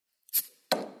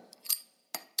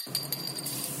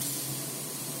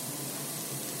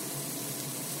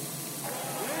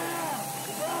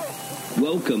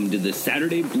Welcome to the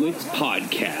Saturday Blitz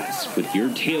podcast with your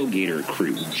tailgater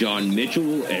crew, John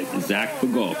Mitchell and Zach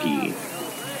Bagalki.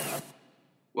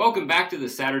 Welcome back to the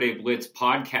Saturday Blitz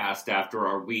podcast after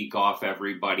our week off,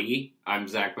 everybody. I'm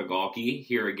Zach Bagalki,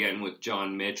 here again with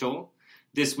John Mitchell.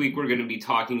 This week we're going to be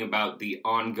talking about the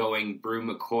ongoing Bru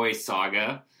McCoy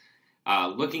saga,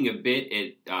 looking a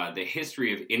bit at the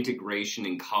history of integration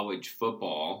in college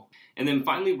football. And then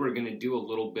finally, we're going to do a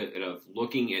little bit of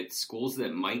looking at schools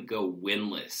that might go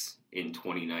winless in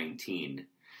 2019.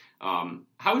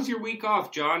 How was your week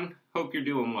off, John? Hope you're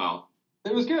doing well.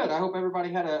 It was good. I hope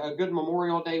everybody had a good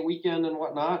Memorial Day weekend and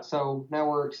whatnot. So now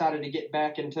we're excited to get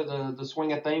back into the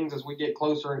swing of things as we get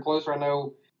closer and closer. I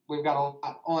know we've got a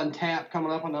lot on tap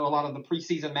coming up. I know a lot of the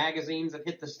preseason magazines have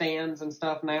hit the stands and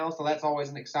stuff now. So that's always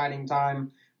an exciting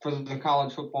time for the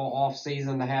college football off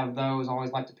season to have those. I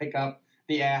always like to pick up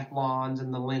the Athlons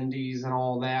and the Lindy's and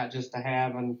all that just to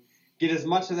have and get as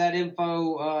much of that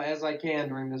info as I can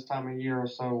during this time of year.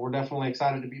 So we're definitely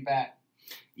excited to be back.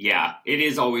 Yeah, it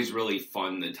is always really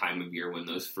fun the time of year when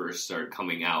those first start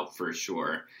coming out for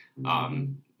sure.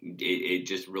 It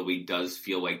just really does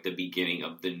feel like the beginning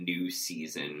of the new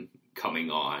season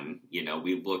coming on. You know,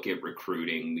 we look at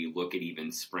recruiting, we look at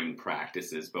even spring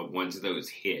practices, but once those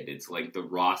hit, it's like the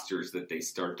rosters that they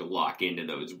start to lock into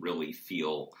those really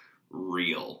feel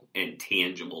real and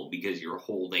tangible because you're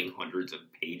holding hundreds of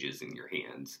pages in your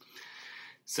hands.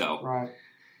 So, right.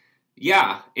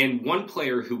 Yeah, and one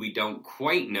player who we don't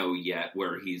quite know yet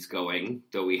where he's going,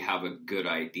 though we have a good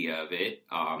idea of it,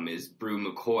 is Bru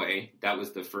McCoy. That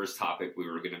was the first topic we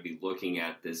were going to be looking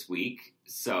at this week.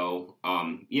 So,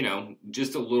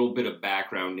 just a little bit of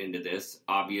background into this.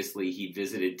 Obviously, he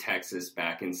visited Texas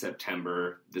back in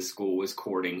September. The school was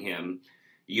courting him.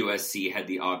 USC had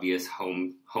the obvious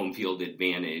home field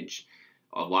advantage.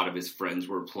 A lot of his friends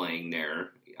were playing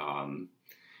there,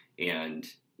 and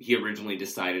he originally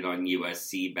decided on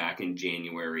USC back in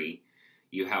January.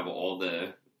 You have all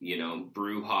the,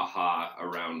 brouhaha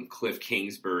around Cliff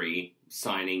Kingsbury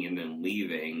signing and then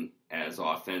leaving as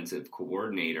offensive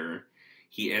coordinator.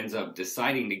 He ends up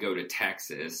deciding to go to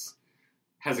Texas,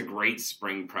 has a great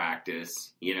spring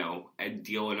practice, and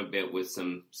dealing a bit with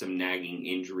some nagging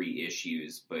injury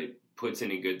issues, but puts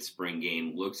in a good spring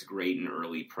game, looks great in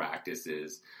early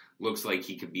practices. Looks like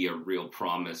he could be a real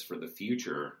promise for the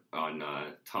future on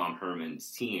Tom Herman's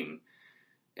team.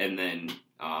 And then,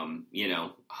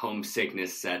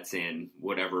 homesickness sets in,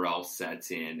 whatever else sets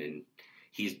in, and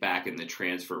he's back in the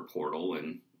transfer portal.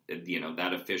 And,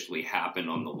 that officially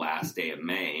happened on the last day of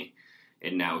May.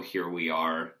 And now here we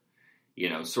are,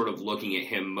 sort of looking at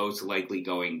him most likely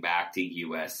going back to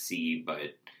USC.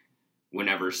 But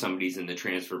whenever somebody's in the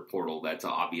transfer portal, that's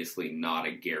obviously not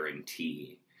a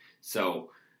guarantee.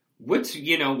 So,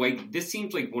 this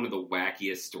seems like one of the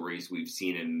wackiest stories we've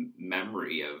seen in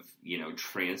memory of,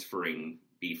 transferring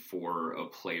before a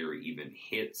player even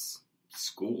hits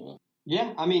school.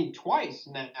 Yeah, twice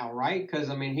now, right? Because,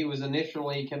 he was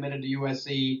initially committed to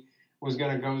USC, was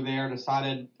going to go there,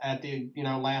 decided at the,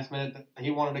 last minute that he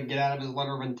wanted to get out of his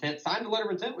letter of intent, signed a letter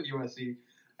of intent with USC,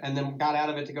 and then got out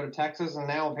of it to go to Texas, and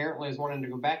now apparently is wanting to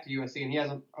go back to USC, and he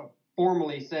hasn't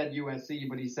formally said USC,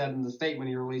 but he said in the statement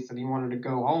he released that he wanted to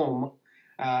go home,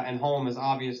 and home is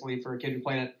obviously for a kid who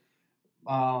played at,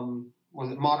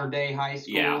 was it Mater Dei High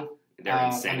School? Yeah, they're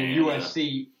in Santa Ana.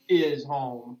 USC is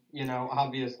home,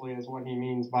 obviously is what he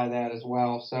means by that as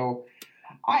well. So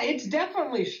it's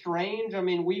definitely strange.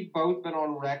 We've both been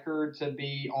on record to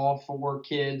be all for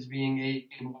kids being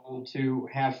able to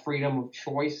have freedom of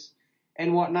choice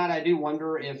and whatnot. I do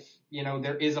wonder if,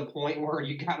 there is a point where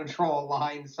you got to draw a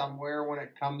line somewhere when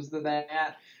it comes to that.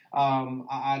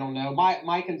 I don't know.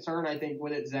 My concern, I think,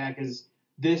 with it, Zach, is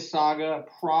this saga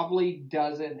probably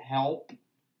doesn't help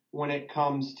when it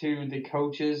comes to the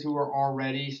coaches who are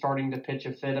already starting to pitch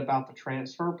a fit about the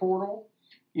transfer portal.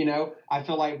 I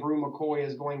feel like Bru McCoy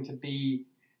is going to be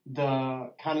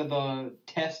the kind of the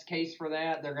test case for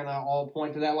that. They're going to all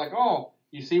point to that like, oh,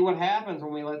 you see what happens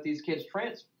when we let these kids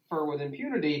transfer with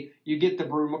impunity. You get the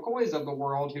Bru McCoys of the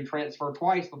world who transfer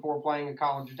twice before playing a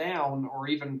college down or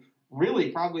even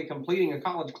really probably completing a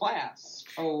college class.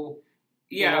 So,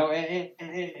 yeah,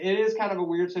 it is kind of a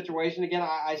weird situation. Again,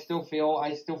 I still feel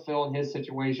in his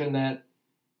situation that,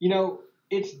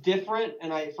 it's different.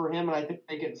 And for him, and I think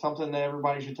it's something that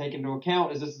everybody should take into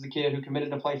account, is this is a kid who committed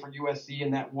to play for USC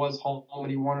and that was home and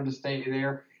he wanted to stay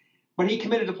there. But he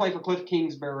committed to play for Cliff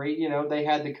Kingsbury. They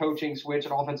had the coaching switch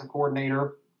at offensive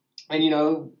coordinator.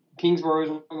 And, Kingsbury was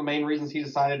one of the main reasons he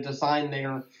decided to sign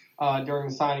there during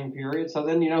the signing period. So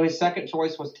then, his second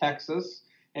choice was Texas,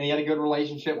 and he had a good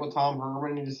relationship with Tom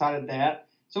Herman, and he decided that.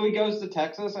 So he goes to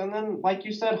Texas, and then, like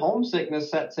you said,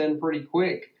 homesickness sets in pretty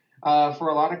quick for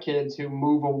a lot of kids who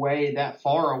move away that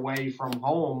far away from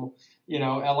home,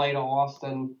 LA to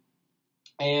Austin.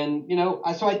 And,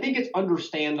 so I think it's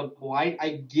understandable.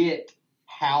 I get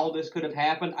how this could have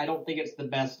happened. I don't think it's the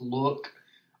best look.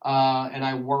 And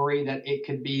I worry that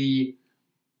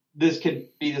this could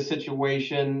be the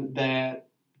situation that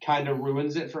kind of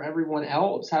ruins it for everyone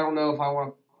else. I don't know if I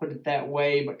want to put it that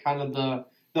way, but kind of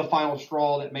the final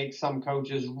straw that makes some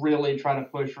coaches really try to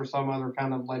push for some other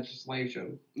kind of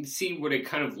legislation. See, what it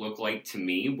kind of looked like to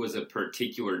me was a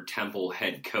particular Temple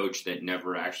head coach that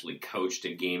never actually coached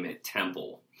a game at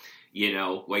Temple.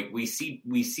 Like we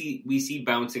see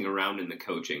bouncing around in the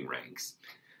coaching ranks.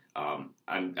 I'm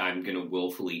going to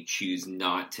willfully choose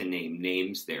not to name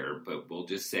names there, but we'll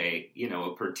just say,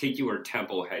 a particular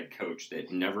Temple head coach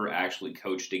that never actually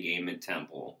coached a game at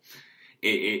Temple.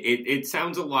 It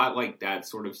sounds a lot like that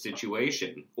sort of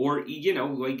situation. Or,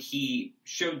 like he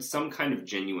showed some kind of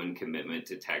genuine commitment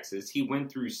to Texas. He went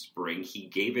through spring. He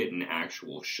gave it an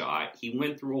actual shot. He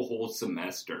went through a whole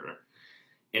semester.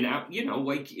 And,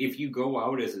 like if you go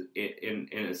out at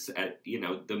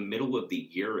the middle of the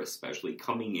year, especially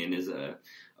coming in as a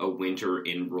winter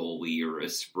enrollee or a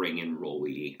spring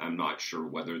enrollee, I'm not sure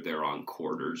whether they're on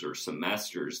quarters or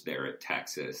semesters there at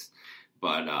Texas.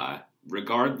 But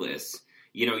regardless,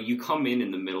 you come in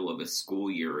the middle of a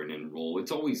school year and enroll.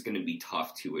 It's always going to be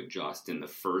tough to adjust in the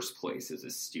first place as a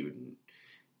student.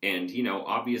 And,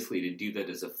 obviously to do that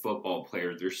as a football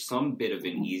player, there's some bit of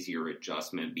an easier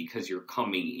adjustment because you're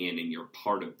coming in and you're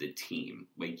part of the team.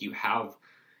 Like you have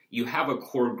a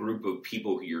core group of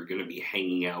people who you're going to be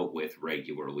hanging out with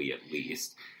regularly at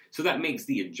least. So that makes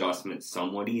the adjustment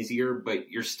somewhat easier,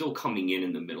 but you're still coming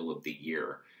in the middle of the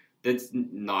year. That's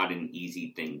not an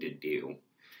easy thing to do.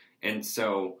 And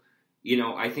so,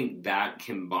 I think that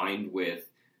combined with,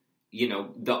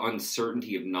 the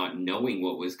uncertainty of not knowing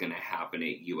what was going to happen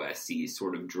at USC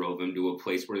sort of drove him to a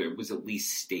place where it was at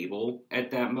least stable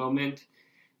at that moment.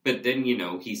 But then,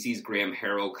 he sees Graham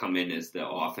Harrell come in as the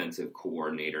offensive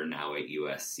coordinator now at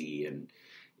USC, and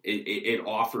it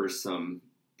offers some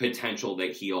potential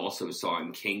that he also saw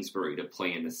in Kingsbury to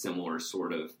play in a similar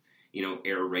sort of,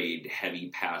 air raid, heavy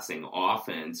passing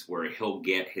offense where he'll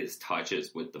get his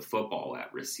touches with the football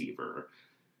at receiver.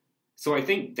 So I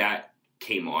think that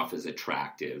came off as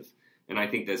attractive. And I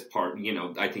think that's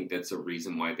I think that's a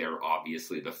reason why they're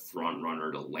obviously the front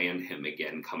runner to land him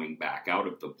again coming back out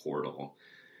of the portal.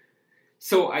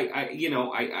 So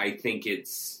I think it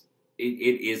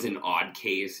is an odd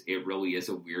case. It really is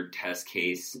a weird test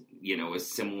case. A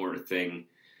similar thing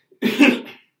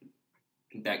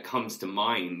that comes to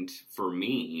mind for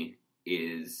me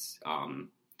is,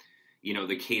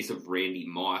 the case of Randy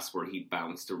Moss, where he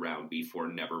bounced around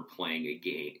before ever playing a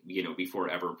game,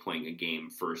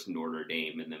 first Notre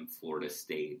Dame and then Florida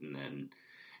State, and then,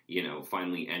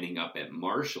 finally ending up at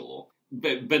Marshall.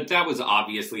 But that was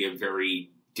obviously a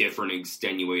very different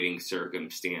extenuating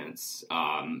circumstance.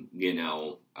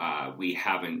 We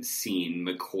haven't seen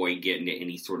McCoy get into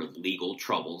any sort of legal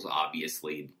troubles,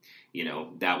 obviously.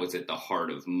 That was at the heart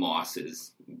of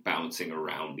Moss's bouncing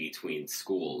around between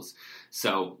schools.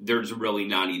 So there's really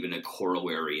not even a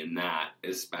corollary in that,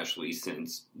 especially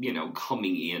since,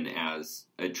 coming in as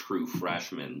a true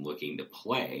freshman looking to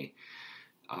play,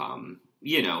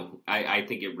 I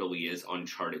think it really is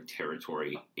uncharted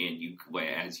territory. And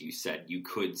as you said, you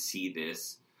could see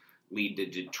this lead to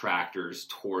detractors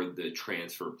toward the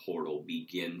transfer portal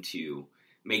begin to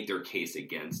make their case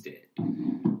against it.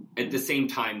 At the same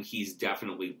time, he's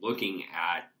definitely looking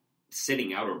at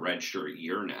sitting out a redshirt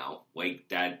year now. Like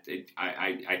that,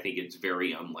 I think it's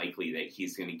very unlikely that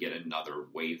he's going to get another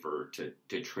waiver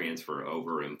to transfer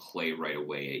over and play right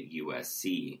away at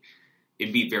USC.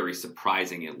 It'd be very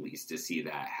surprising, at least, to see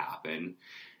that happen.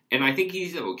 And I think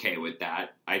he's okay with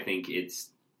that. I think it's,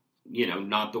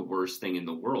 not the worst thing in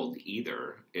the world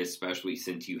either, especially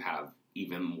since you have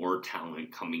even more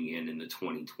talent coming in the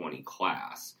 2020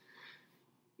 class.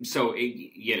 So,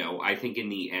 I think in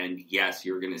the end, yes,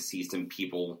 you're going to see some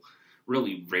people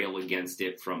really rail against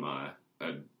it from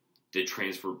the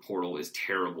transfer portal is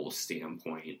terrible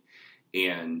standpoint.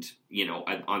 And,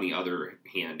 on the other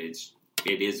hand,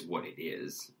 it is what it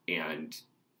is. And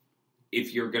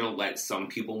if you're going to let some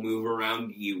people move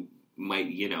around, you might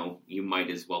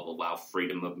as well allow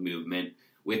freedom of movement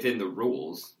within the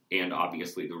rules. And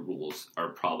obviously the rules are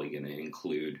probably going to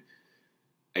include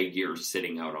a year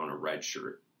sitting out on a red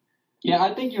shirt. Yeah,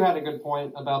 I think you had a good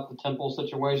point about the Temple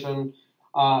situation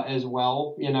as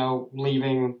well,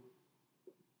 leaving.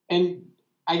 And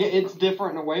it's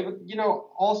different in a way, but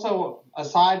also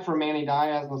aside from Manny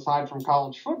Diaz and aside from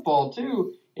college football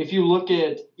too, if you look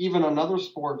at even another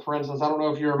sport, for instance, I don't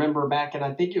know if you remember back in,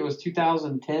 I think it was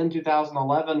 2010,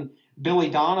 2011, Billy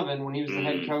Donovan, when he was the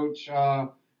head coach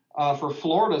for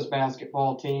Florida's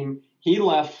basketball team, he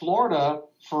left Florida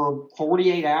for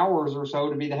 48 hours or so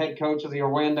to be the head coach of the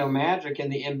Orlando Magic in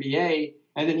the NBA,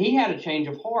 and then he had a change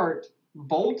of heart,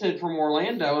 bolted from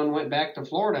Orlando and went back to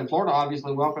Florida, and Florida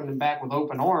obviously welcomed him back with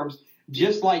open arms,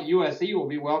 just like USC will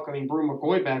be welcoming Brew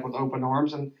McCoy back with open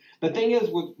arms. And the thing is,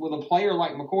 with a player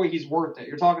like McCoy, he's worth it.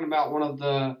 You're talking about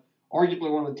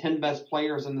arguably one of the 10 best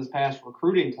players in this past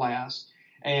recruiting class.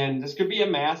 And this could be a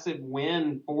massive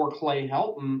win for Clay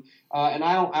Helton. And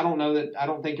I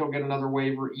don't think he'll get another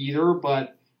waiver either,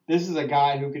 but this is a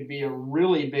guy who could be a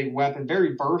really big weapon,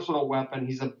 very versatile weapon.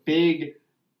 He's a big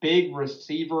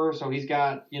receiver, so he's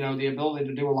got, the ability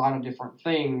to do a lot of different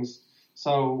things.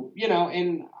 So,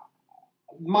 and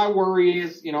my worry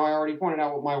is, I already pointed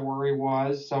out what my worry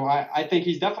was. So I think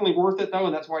he's definitely worth it, though,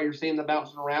 and that's why you're seeing the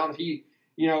bouncing around. If he,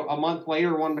 a month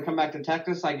later wanted to come back to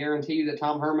Texas, I guarantee you that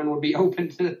Tom Herman would be open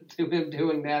to him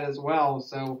doing that as well.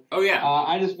 So, oh yeah,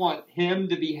 I just want him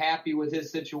to be happy with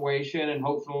his situation, and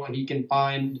hopefully he can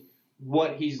find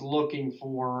what he's looking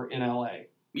for in LA.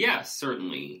 Yeah,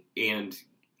 certainly. And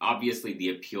obviously the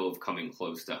appeal of coming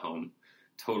close to home,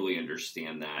 totally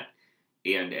understand that.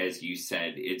 And as you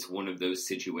said, it's one of those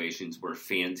situations where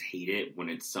fans hate it when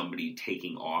it's somebody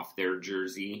taking off their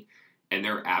jersey, and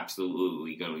they're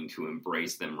absolutely going to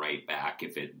embrace them right back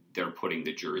if they're putting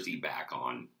the jersey back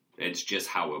on. It's just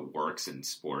how it works in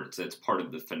sports. That's part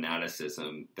of the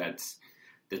fanaticism. That's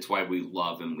why we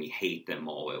love and we hate them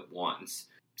all at once.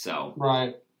 So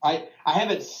right. I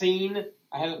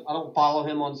don't follow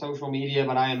him on social media,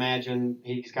 but I imagine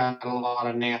he's got a lot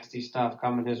of nasty stuff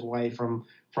coming his way from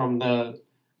the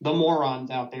morons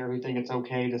out there who think it's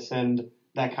okay to send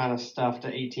that kind of stuff to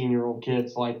 18-year-old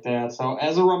kids like that. So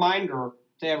as a reminder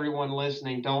to everyone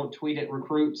listening, don't tweet at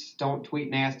recruits, don't tweet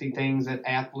nasty things at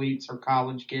athletes or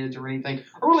college kids or anything,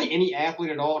 or really any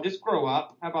athlete at all. Just grow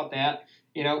up. How about that?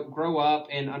 Grow up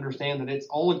and understand that it's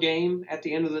all a game at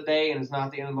the end of the day, and it's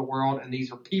not the end of the world, and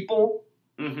these are people.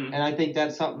 Mm-hmm. And I think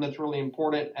that's something that's really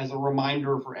important as a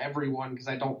reminder for everyone, because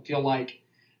I don't feel like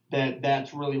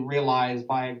that's really realized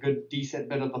by a good, decent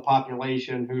bit of the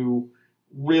population who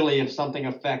really, if something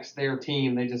affects their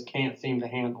team, they just can't seem to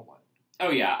handle it. Oh,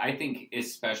 yeah. I think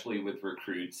especially with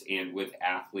recruits and with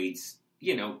athletes,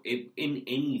 in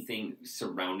anything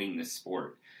surrounding the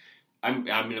sport, I'm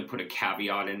going to put a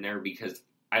caveat in there because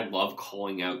I love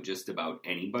calling out just about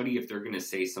anybody if they're going to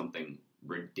say something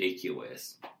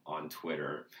ridiculous on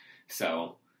Twitter.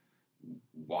 So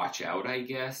watch out, I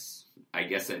guess. I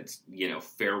guess it's,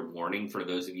 fair warning for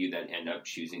those of you that end up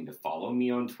choosing to follow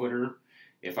me on Twitter.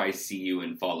 If I see you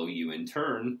and follow you in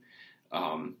turn,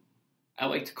 I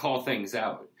like to call things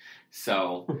out.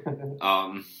 So,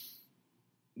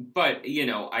 but,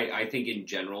 I think in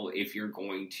general, if you're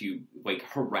going to,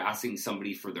 harassing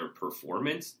somebody for their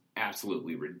performance,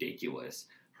 absolutely ridiculous.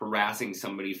 Harassing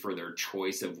somebody for their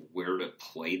choice of where to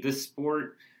play the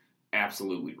sport,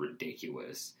 absolutely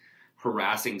ridiculous.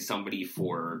 Harassing somebody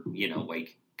for,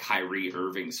 Kyrie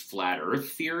Irving's flat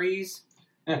earth theories,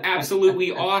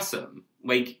 absolutely awesome.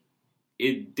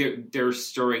 They're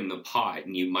stirring the pot,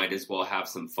 and you might as well have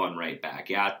some fun right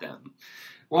back at them.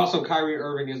 Well, also, Kyrie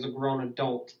Irving is a grown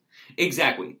adult.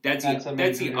 Exactly. That's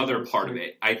the other part of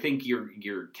it. I think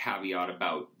your caveat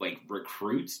about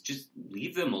recruits, just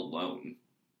leave them alone.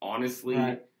 Honestly,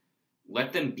 right.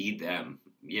 Let them be them.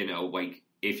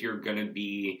 If you're gonna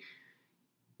be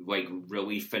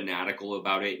really fanatical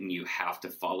about it, and you have to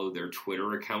follow their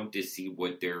Twitter account to see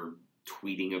what they're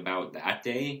tweeting about that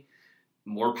day,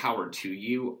 more power to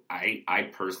you. I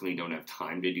personally don't have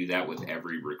time to do that with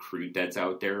every recruit that's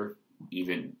out there.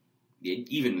 Even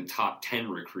the top 10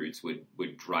 recruits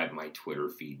would drive my Twitter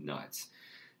feed nuts.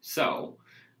 So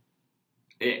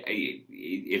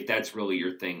if that's really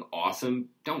your thing, awesome.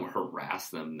 Don't harass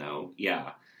them, though.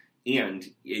 Yeah. And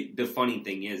the funny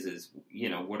thing is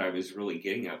what I was really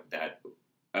getting at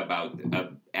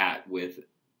with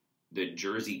the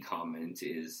jersey comment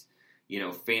is,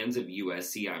 fans of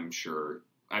USC, I'm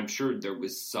sure there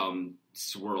was some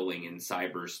swirling in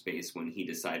cyberspace when he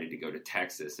decided to go to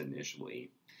Texas initially,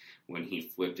 when he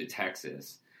flipped to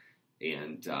Texas.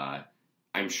 And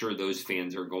I'm sure those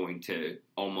fans are going to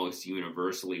almost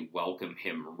universally welcome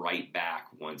him right back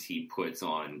once he puts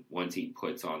on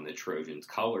the Trojans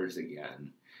colors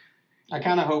again. I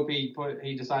kind of hope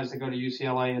he decides to go to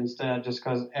UCLA instead, just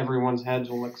because everyone's heads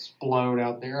will explode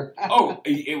out there. Oh,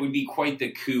 it would be quite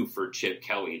the coup for Chip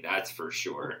Kelly, that's for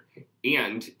sure.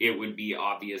 And it would be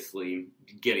obviously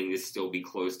getting to still be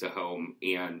close to home,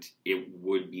 and it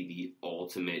would be the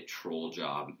ultimate troll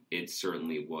job. It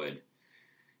certainly would.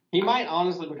 He might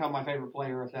honestly become my favorite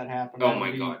player if that happened. Oh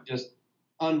my God. Just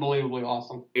unbelievably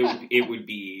awesome. It would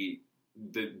be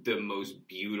the most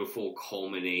beautiful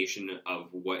culmination of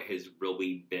what has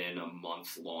really been a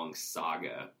month-long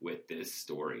saga with this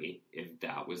story, if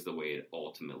that was the way it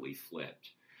ultimately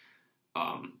flipped.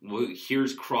 Well,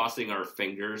 here's crossing our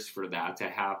fingers for that to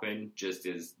happen, just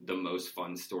as the most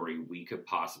fun story we could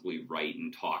possibly write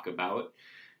and talk about.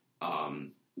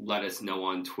 Let us know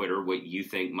on Twitter what you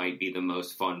think might be the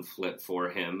most fun flip for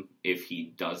him if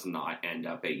he does not end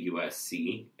up at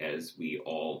USC, as we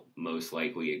all most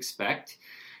likely expect.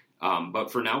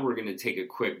 But for now, we're going to take a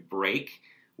quick break.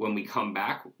 When we come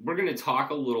back, we're going to talk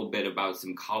a little bit about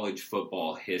some college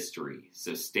football history,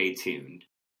 so stay tuned.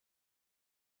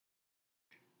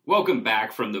 Welcome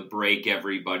back from the break,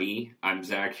 everybody. I'm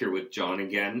Zach here with John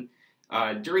again.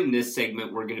 During this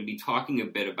segment, we're going to be talking a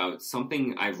bit about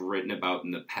something I've written about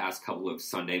in the past couple of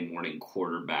Sunday morning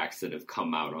quarterbacks that have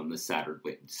come out on the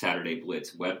Saturday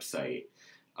Blitz website,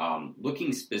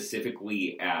 looking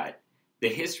specifically at the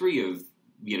history of,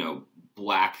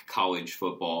 black college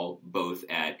football, both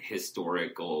at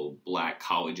historical black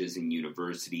colleges and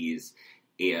universities,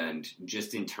 and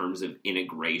just in terms of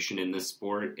integration in the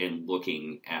sport and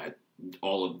looking at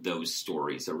all of those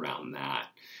stories around that.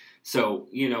 So,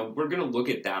 we're going to look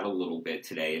at that a little bit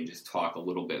today and just talk a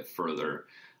little bit further.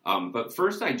 But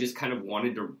first, I just kind of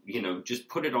wanted to, just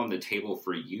put it on the table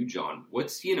for you, John.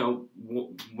 What's,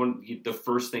 the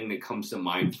first thing that comes to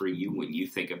mind for you when you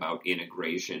think about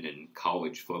integration in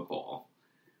college football?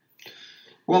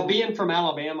 Well, being from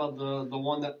Alabama, the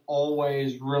one that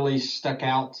always really stuck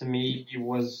out to me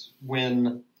was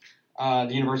when the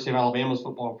University of Alabama's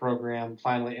football program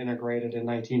finally integrated in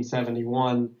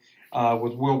 1971,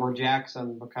 with Wilbur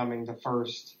Jackson becoming the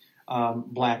first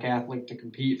black athlete to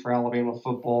compete for Alabama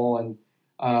football,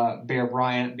 and Bear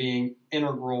Bryant being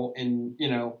integral in,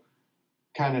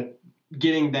 kind of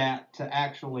getting that to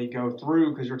actually go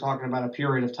through, because you're talking about a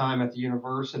period of time at the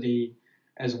university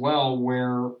as well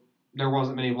where there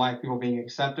wasn't many black people being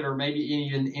accepted, or maybe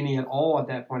even any at all at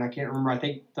that point. I can't remember. I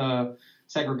think the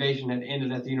segregation had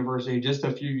ended at the university just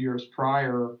a few years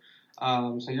prior.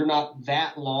 So you're not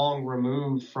that long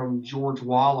removed from George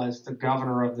Wallace, the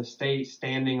governor of the state,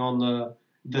 standing on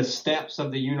the steps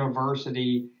of the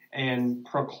university and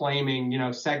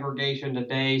proclaiming, segregation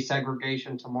today,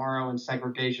 segregation tomorrow, and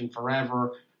segregation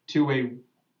forever, to a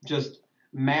just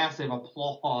massive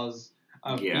applause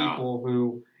of people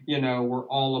who, were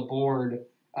all aboard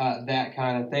that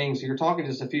kind of thing. So you're talking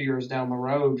just a few years down the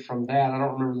road from that. I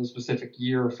don't remember the specific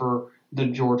year for the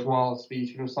George Wallace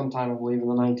speech. It was sometime, I believe, in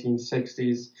the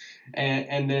 1960s.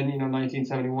 And then,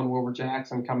 1971, Wilbur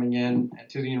Jackson coming in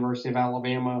to the University of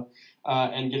Alabama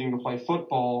and getting to play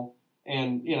football.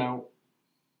 And,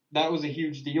 that was a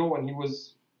huge deal. And he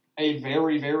was a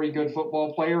very, very good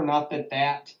football player. Not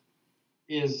that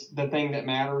is the thing that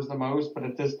matters the most, but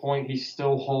at this point, he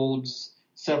still holds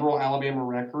several Alabama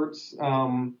records.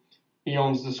 He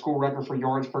owns the school record for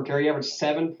yards per carry. He averaged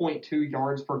 7.2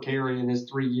 yards per carry in his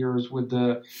 3 years with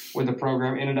the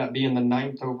program. Ended up being the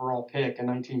 9th overall pick in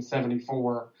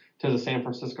 1974 to the San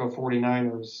Francisco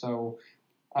 49ers. So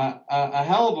a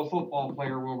hell of a football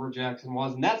player Wilbur Jackson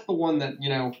was. And that's the one that,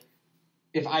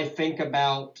 if I think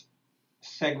about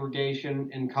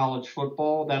segregation in college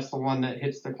football, that's the one that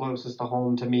hits the closest to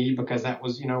home to me, because that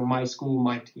was, my school,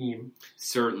 my team.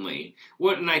 Certainly.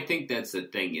 And I think that's the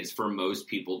thing, is for most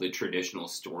people, the traditional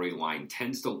storyline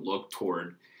tends to look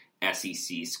toward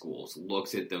SEC schools,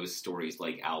 looks at those stories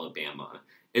like Alabama,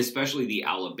 especially the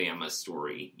Alabama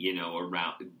story,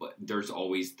 around, there's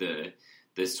always the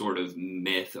sort of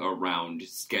myth around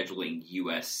scheduling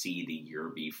USC the year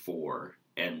before,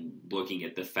 and looking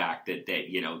at the fact that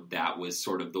that was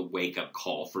sort of the wake-up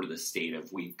call for the state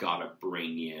of, we've got to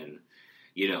bring in,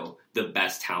 the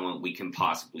best talent we can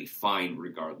possibly find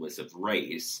regardless of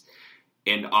race.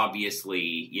 And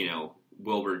obviously,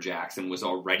 Wilbur Jackson was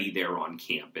already there on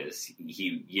campus.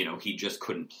 He just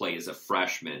couldn't play as a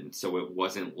freshman, so it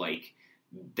wasn't like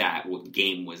that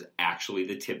game was actually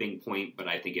the tipping point, but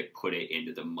I think it put it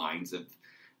into the minds of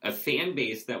a fan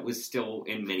base that was still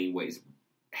in many ways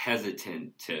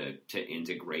hesitant to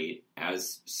integrate,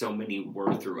 as so many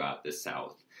were throughout the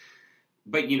South.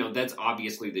 But, that's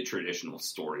obviously the traditional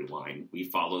storyline. We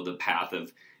follow the path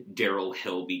of Darrell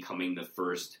Hill becoming the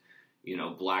first,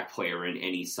 black player in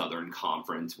any Southern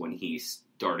Conference when he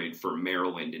started for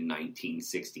Maryland in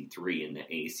 1963 in the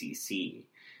ACC.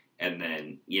 And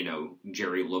then,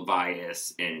 Jerry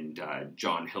Levias and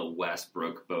John Hill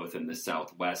Westbrook, both in the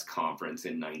Southwest Conference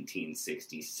in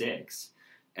 1966.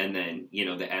 And then,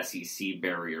 the SEC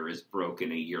barrier is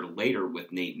broken a year later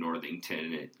with Nate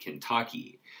Northington at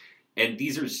Kentucky. And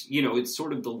these are, it's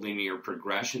sort of the linear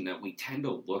progression that we tend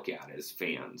to look at as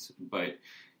fans. But,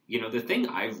 the thing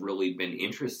I've really been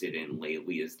interested in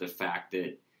lately is the fact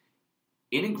that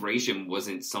integration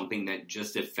wasn't something that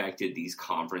just affected these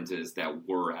conferences that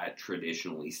were at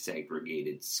traditionally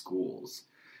segregated schools.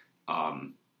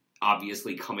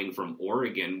 Obviously, coming from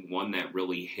Oregon, one that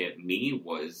really hit me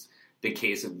was the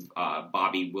case of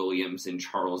Bobby Williams and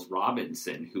Charles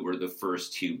Robinson, who were the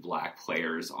first two black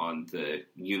players on the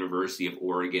University of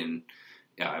Oregon.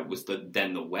 It was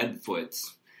then the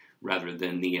Webfoots rather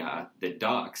than the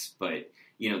Ducks, but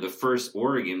the first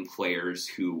Oregon players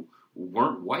who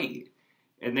weren't white.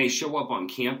 And they show up on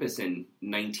campus in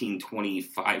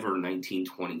 1925 or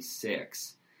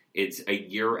 1926. It's a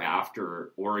year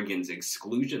after Oregon's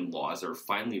exclusion laws are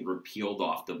finally repealed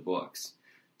off the books.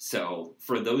 So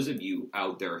for those of you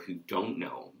out there who don't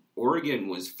know, Oregon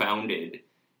was founded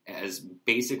as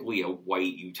basically a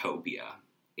white utopia.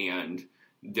 And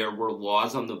there were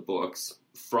laws on the books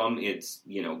from its,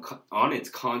 on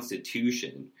its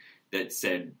constitution that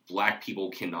said black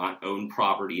people cannot own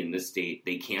property in the state.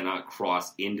 They cannot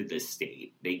cross into the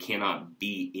state. They cannot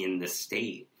be in the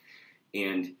state.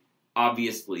 And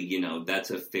obviously,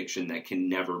 that's a fiction that can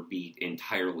never be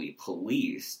entirely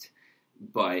policed.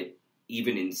 But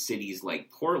even in cities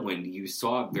like Portland, you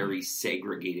saw very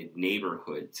segregated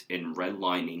neighborhoods and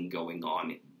redlining going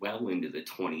on well into the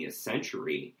 20th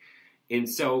century. And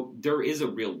so there is a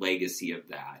real legacy of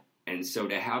that. And so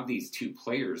to have these two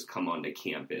players come onto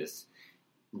campus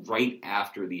right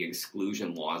after the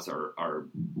exclusion laws are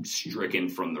stricken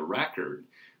from the record,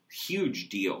 huge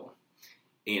deal.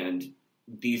 And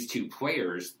these two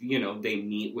players, they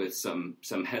meet with some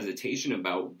hesitation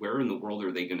about where in the world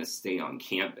are they going to stay on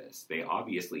campus. They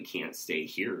obviously can't stay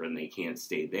here and they can't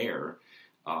stay there.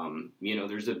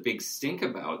 There's a big stink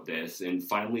about this. And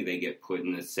finally they get put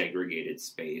in this segregated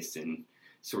space in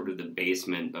sort of the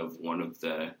basement of one of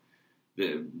the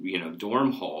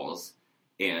dorm halls,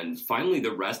 and finally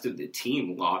the rest of the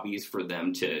team lobbies for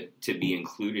them to be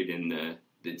included in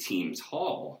the team's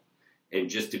hall, and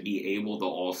just to be able to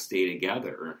all stay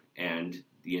together. And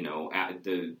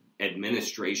the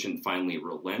administration finally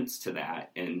relents to that,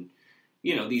 and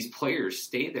these players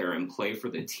stay there and play for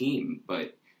the team.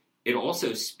 But it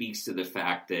also speaks to the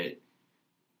fact that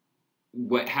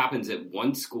what happens at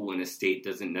one school in a state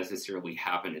doesn't necessarily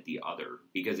happen at the other,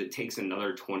 because it takes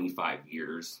another 25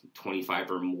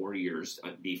 or more years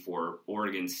before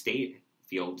Oregon State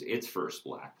fields its first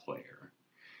black player.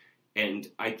 And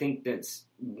I think that's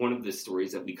one of the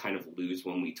stories that we kind of lose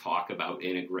when we talk about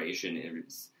integration,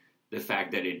 is the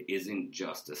fact that it isn't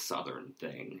just a Southern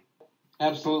thing.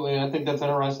 Absolutely. I think that's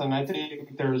interesting. I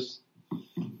think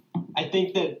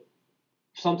that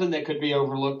something that could be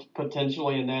overlooked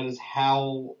potentially, and that is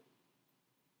how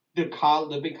the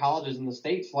big colleges in the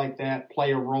states like that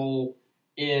play a role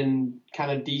in kind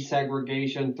of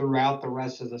desegregation throughout the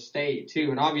rest of the state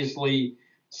too. And obviously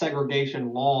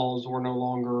segregation laws were no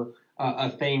longer a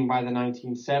thing by the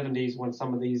 1970s when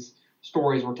some of these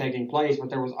stories were taking place, but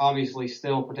there was obviously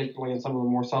still, particularly in some of the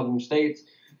more southern states,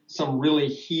 some really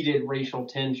heated racial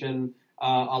tension.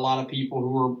 A lot of people who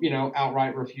were,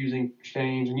 outright refusing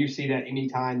change. And you see that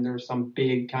anytime there's some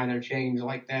big kind of change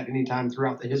like that, anytime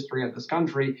throughout the history of this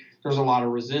country, there's a lot of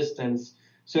resistance.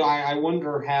 So I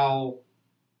wonder how,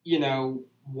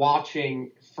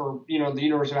 watching for, the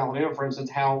University of Alabama, for instance,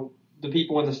 how the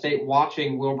people in the state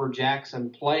watching Wilbur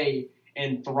Jackson play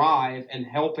and thrive and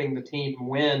helping the team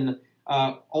win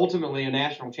ultimately a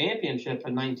national championship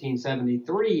in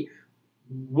 1973,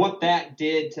 what that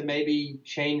did to maybe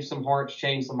change some hearts,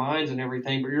 change some minds and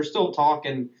everything. But you're still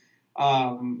talking,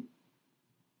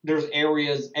 there's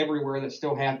areas everywhere that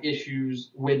still have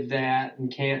issues with that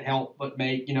and can't help but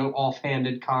make,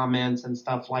 offhanded comments and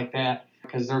stuff like that.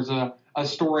 Because there's a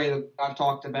story that I've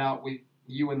talked about with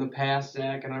you in the past,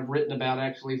 Zach, and I've written about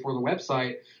actually for the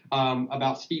website,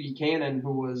 about Speedy Cannon,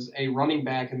 who was a running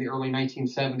back in the early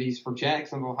 1970s for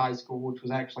Jacksonville High School, which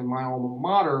was actually my alma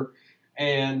mater,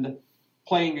 and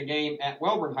playing a game at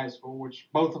Welborn High School, which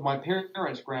both of my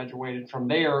parents graduated from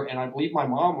there. And I believe my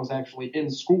mom was actually in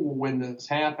school when this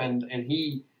happened, and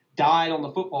he died on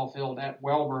the football field at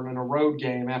Welborn in a road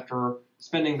game after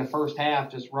spending the first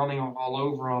half just running all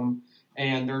over him.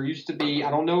 And there used to be, I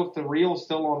don't know if the reel's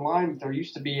still online, but there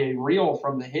used to be a reel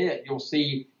from the hit. You'll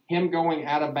see him going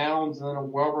out of bounds and then a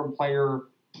Welborn player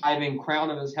diving crown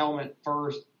of his helmet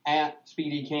first at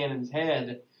Speedy Cannon's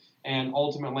head. And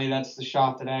ultimately, that's the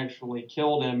shot that actually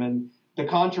killed him. And the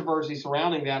controversy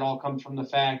surrounding that all comes from the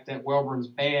fact that Welburn's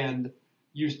band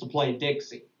used to play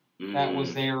Dixie. That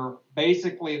was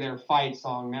basically their fight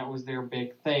song. That was their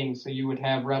big thing. So you would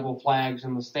have rebel flags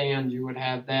in the stands. You would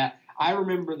have that. I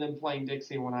remember them playing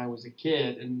Dixie when I was a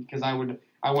kid, and because I went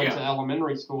to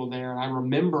elementary school there, and I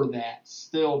remember that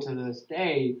still to this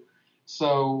day.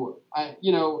 So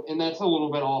and that's a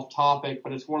little bit off topic,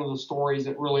 but it's one of the stories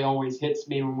that really always hits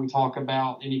me when we talk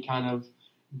about any kind of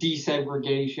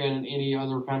desegregation and any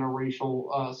other kind of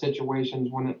racial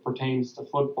situations when it pertains to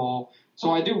football. So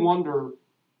I do wonder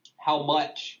how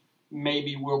much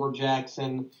maybe Wilbur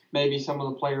Jackson, maybe some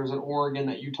of the players at Oregon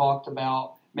that you talked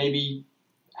about, maybe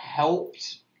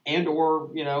helped and or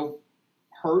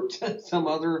hurt some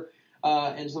other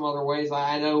in some other ways.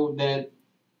 I know that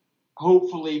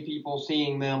hopefully people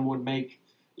seeing them would make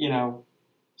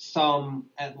some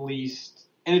at least.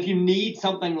 And if you need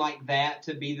something like that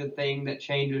to be the thing that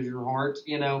changes your heart,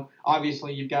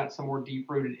 obviously you've got some more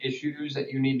deep-rooted issues that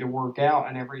you need to work out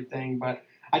and everything. But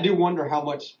I do wonder how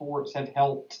much sports have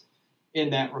helped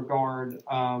in that regard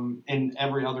in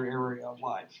every other area of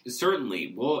life.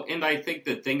 Certainly. Well, and I think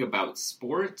the thing about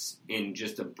sports in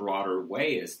just a broader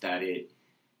way is that it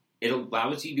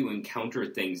allows you to encounter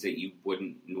things that you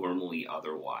wouldn't normally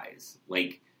otherwise.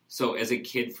 Like, so as a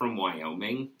kid from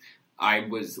Wyoming, I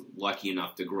was lucky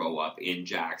enough to grow up in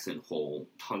Jackson Hole,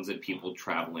 tons of people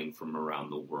traveling from around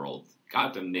the world,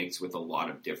 got to mix with a lot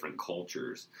of different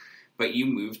cultures. But you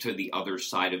move to the other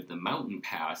side of the mountain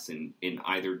pass in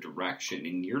either direction,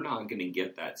 and you're not going to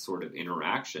get that sort of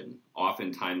interaction.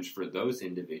 Oftentimes for those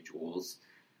individuals,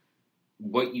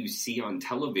 what you see on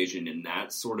television and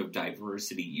that sort of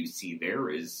diversity you see there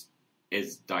is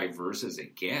as diverse as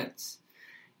it gets.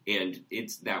 And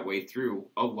it's that way through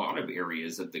a lot of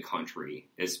areas of the country,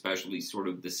 especially sort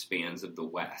of the spans of the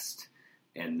West.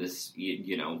 And this,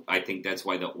 I think that's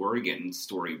why the Oregon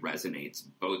story resonates,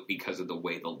 both because of the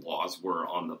way the laws were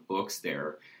on the books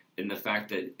there and the fact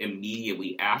that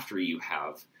immediately after you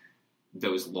have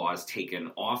those laws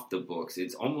taken off the books,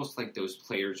 it's almost like those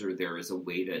players are there as a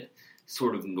way to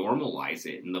sort of normalize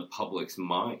it in the public's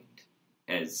mind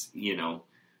as,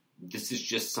 this is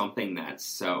just something that's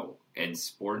so. And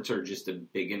sports are just a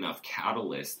big enough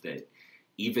catalyst that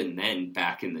even then,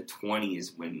 back in the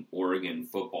 20s when Oregon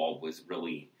football was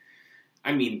really,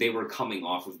 they were coming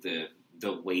off of the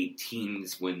late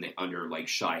teens when under like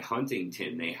Shy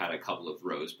Huntington, they had a couple of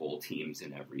Rose Bowl teams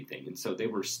and everything. And so they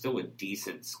were still a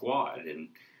decent squad, and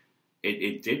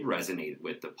it did resonate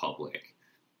with the public.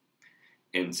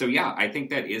 And so, yeah, I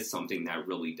think that is something that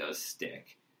really does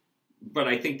stick. But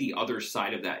I think the other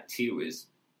side of that, too, is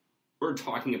we're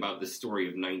talking about the story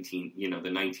of the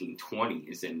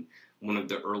 1920s and one of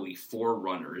the early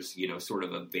forerunners, sort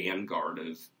of a vanguard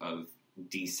of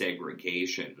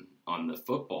desegregation on the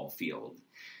football field.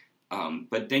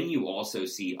 But then you also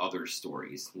see other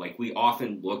stories. Like, we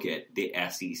often look at the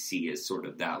SEC as sort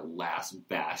of that last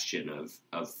bastion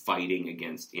of fighting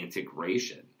against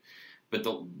integration. But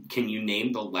can you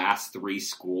name the last three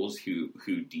schools who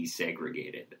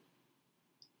desegregated?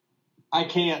 I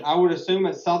can't. I would assume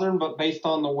it's Southern, but based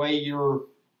on the way you're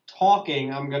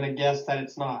talking, I'm going to guess that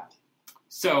it's not.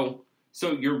 So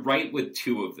you're right with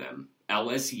two of them.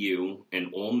 LSU and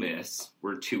Ole Miss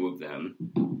were two of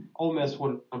them. Ole Miss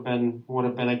would have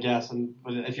been a guess, and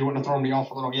if you wouldn't have thrown me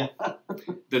off a little, yeah.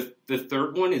 The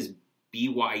third one is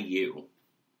BYU.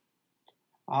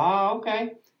 Ah,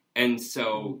 okay. And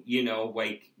so,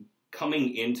 like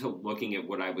coming into looking at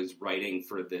what I was writing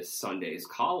for this Sunday's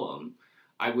column,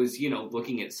 I was,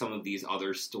 looking at some of these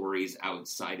other stories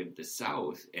outside of the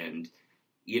South, and,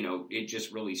 it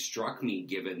just really struck me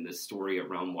given the story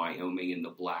around Wyoming and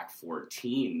the Black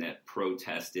 14 that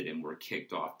protested and were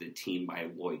kicked off the team by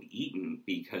Lloyd Eaton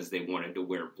because they wanted to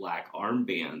wear black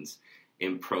armbands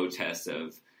in protest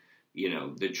of,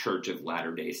 the Church of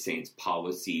Latter-day Saints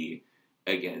policy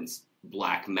against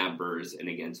black members and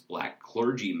against black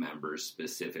clergy members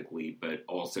specifically, but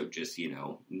also just,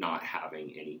 not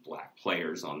having any black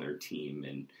players on their team.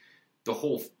 And the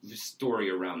whole story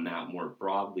around that more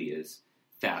broadly is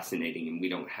fascinating, and we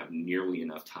don't have nearly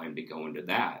enough time to go into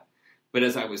that. But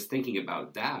as I was thinking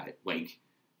about that, like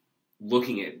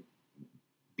looking at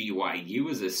BYU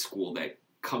as a school that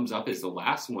comes up as the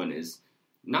last one is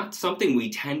not something we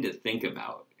tend to think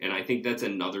about. And I think that's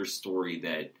another story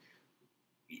that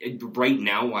right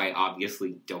now I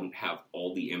obviously don't have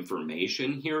all the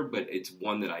information here, but it's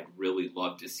one that I'd really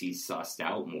love to see sussed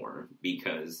out more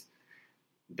because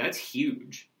that's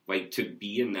huge. Like, to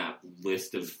be in that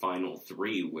list of final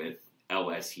three with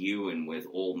LSU and with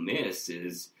Ole Miss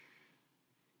is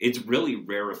it's really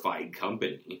rarefied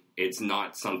company. It's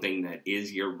not something that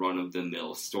is your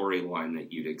run-of-the-mill storyline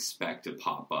that you'd expect to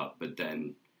pop up. But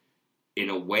then,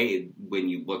 in a way, when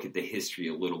you look at the history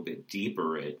a little bit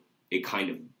deeper, it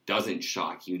kind of doesn't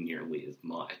shock you nearly as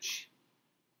much.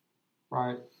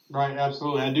 Right,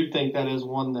 absolutely. I do think that is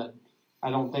one that I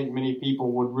don't think many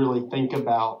people would really think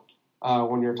about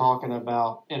when you're talking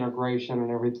about integration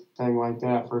and everything like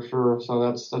that, for sure. So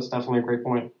that's definitely a great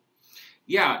point.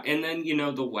 Yeah, and then,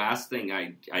 the last thing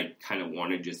I kind of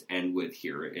want to just end with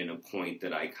here, in a point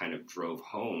that I kind of drove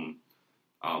home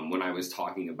when I was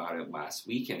talking about it last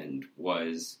weekend,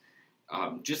 was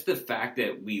just the fact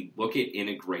that we look at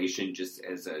integration just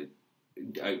as a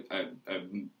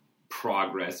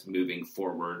progress moving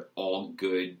forward, all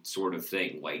good sort of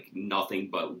thing, like nothing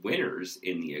but winners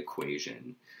in the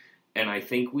equation. And I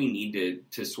think we need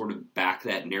to sort of back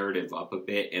that narrative up a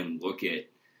bit and look at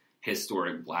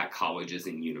historic black colleges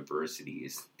and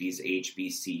universities. These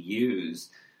HBCUs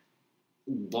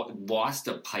lost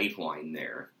a pipeline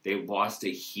there. They lost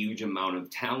a huge amount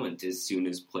of talent as soon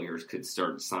as players could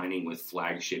start signing with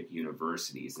flagship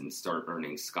universities and start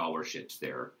earning scholarships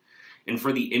there. And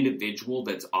for the individual,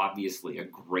 that's obviously a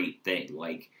great thing.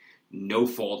 Like, no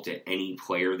fault to any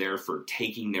player there for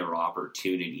taking their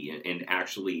opportunity and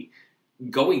actually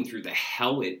going through the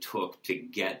hell it took to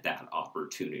get that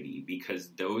opportunity, because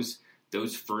those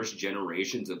first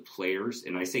generations of players,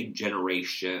 and I say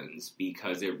generations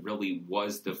because it really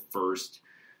was the first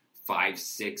 5,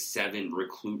 6, 7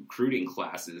 recruiting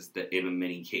classes that, in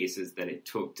many cases, that it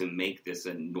took to make this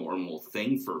a normal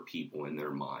thing for people in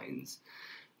their minds.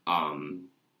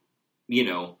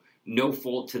 No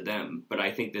fault to them, but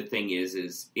I think the thing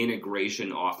is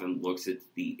integration often looks at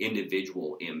the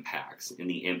individual impacts and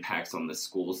the impacts on the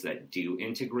schools that do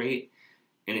integrate,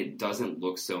 and it doesn't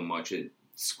look so much at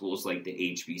schools like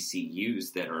the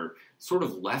HBCUs that are sort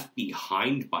of left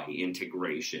behind by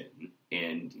integration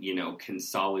and,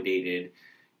 consolidated,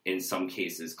 in some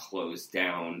cases closed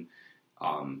down.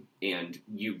 And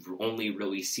you've only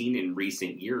really seen in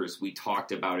recent years, we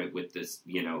talked about it with this,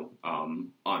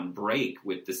 on break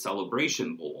with the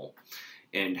Celebration Bowl,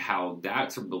 and how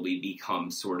that's really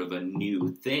become sort of a new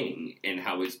thing, and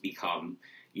how it's become,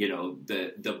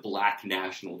 the Black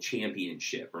National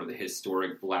Championship, or the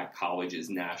historic Black Colleges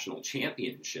National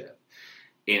Championship.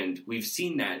 And we've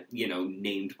seen that,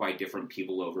 named by different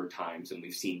people over times, and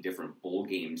we've seen different bowl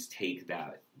games take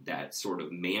that sort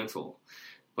of mantle.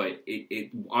 But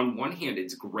it on one hand,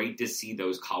 it's great to see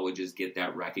those colleges get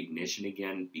that recognition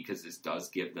again, because this does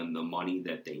give them the money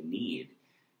that they need.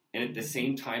 And at the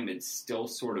same time, it still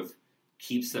sort of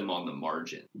keeps them on the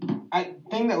margin. I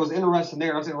think that was interesting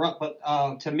there, not to interrupt,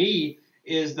 but to me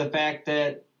is the fact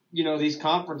that, these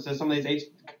conferences, some of these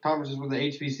conferences with the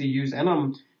HBCUs in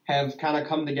them, have kind of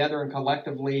come together and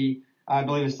collectively, I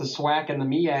believe it's the SWAC and the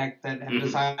MEAC, that have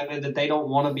decided that they don't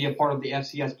want to be a part of the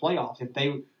FCS playoff. If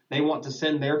they want to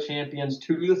send their champions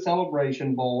to the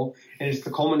Celebration Bowl, and it's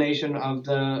the culmination of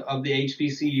the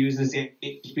HBCUs, is the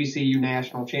HBCU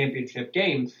National Championship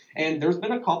game. And there's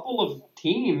been a couple of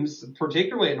teams,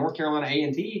 particularly at North Carolina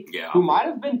A&T, who might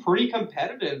have been pretty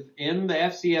competitive in the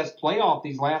FCS playoff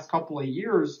these last couple of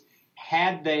years,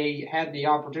 had they had the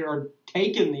opportunity or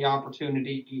taken the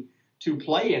opportunity to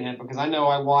play in it. Because I know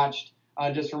I watched,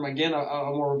 just from, again,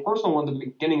 a more personal one, the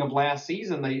beginning of last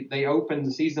season, they opened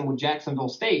the season with Jacksonville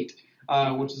State,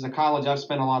 which is a college I've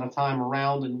spent a lot of time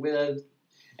around and with.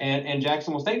 And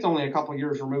Jacksonville State's only a couple of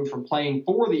years removed from playing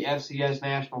for the FCS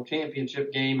National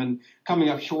Championship game and coming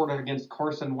up short against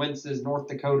Carson Wentz's North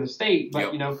Dakota State,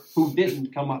 but, who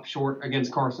didn't come up short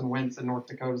against Carson Wentz and North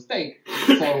Dakota State.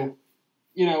 So,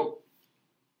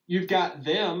 you've got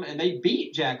them, and they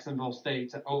beat Jacksonville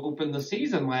State to open the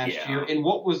season last year in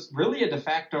what was really a de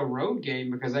facto road game,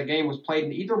 because that game was played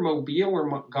in either Mobile or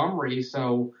Montgomery.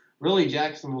 So really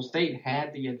Jacksonville State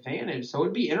had the advantage. So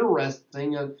it'd be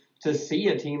interesting to see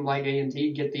a team like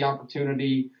A&T get the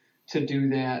opportunity to do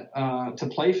that, to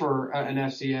play for an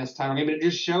FCS title game. But it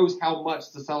just shows how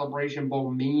much the Celebration Bowl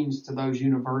means to those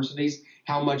universities,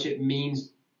 how much it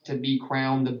means to be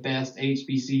crowned the best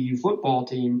HBCU football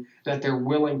team, that they're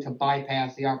willing to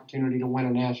bypass the opportunity to win a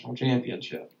national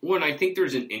championship. Well, and I think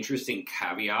there's an interesting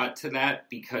caveat to that,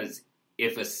 because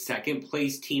if a second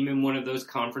place team in one of those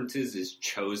conferences is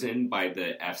chosen by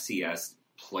the FCS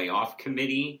playoff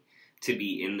committee to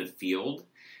be in the field,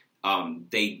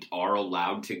 they are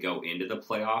allowed to go into the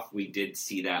playoff. We did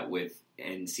see that with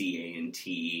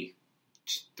NC&T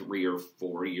 3 or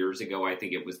 4 years ago. I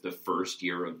think it was the first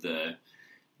year of the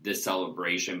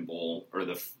Celebration Bowl, or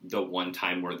the one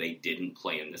time where they didn't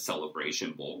play in the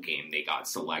Celebration Bowl game, they got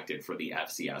selected for the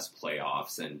FCS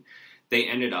playoffs. And they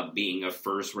ended up being a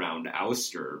first-round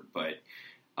ouster, but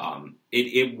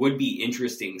it would be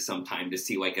interesting sometime to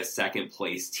see like a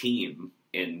second-place team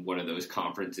in one of those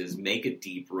conferences make a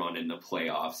deep run in the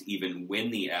playoffs, even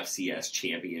win the FCS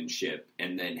championship,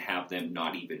 and then have them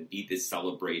not even be the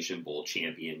Celebration Bowl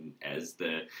champion as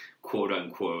the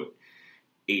quote-unquote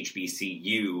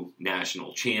HBCU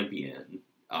national champion.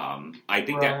 I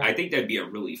think that'd be a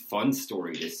really fun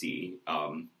story to see.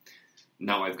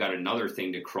 Now I've got another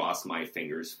thing to cross my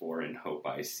fingers for and hope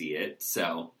I see it.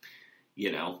 So,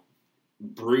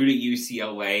 Brew to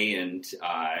UCLA and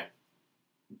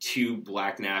 2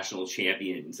 black national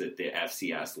champions at the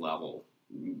FCS level.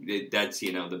 That's,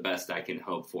 the best I can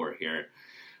hope for here.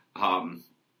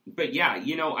 But yeah,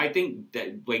 I think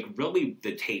that like really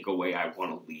the takeaway I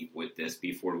want to leave with this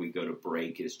before we go to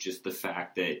break is just the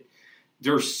fact that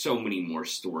there's so many more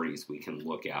stories we can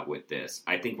look at with this.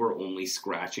 I think we're only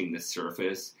scratching the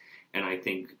surface, and I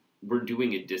think we're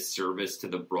doing a disservice to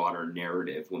the broader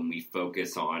narrative when we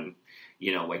focus on,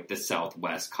 like the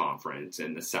Southwest Conference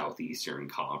and the Southeastern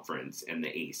Conference and the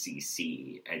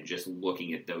ACC, and just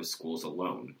looking at those schools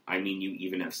alone. I mean, you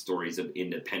even have stories of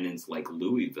independents like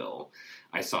Louisville.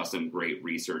 I saw some great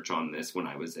research on this when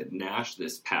I was at Nash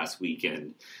this past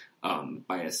weekend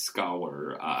by a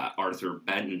scholar, Arthur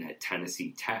Benton at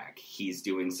Tennessee Tech. He's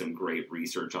doing some great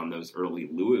research on those early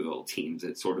Louisville teams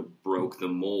that sort of broke the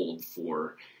mold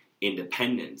for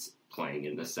independents playing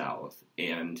in the South.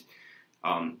 And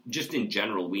just in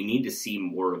general, we need to see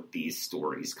more of these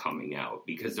stories coming out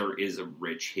because there is a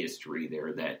rich history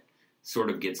there that sort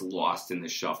of gets lost in the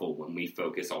shuffle when we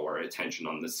focus all our attention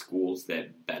on the schools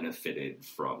that benefited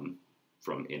from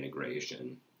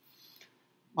integration.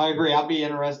 I agree. I'll be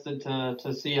interested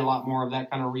to see a lot more of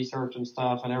that kind of research and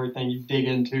stuff and everything you dig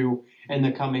into in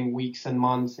the coming weeks and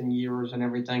months and years and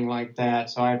everything like that.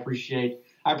 So I appreciate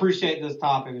this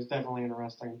topic. It's definitely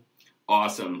interesting.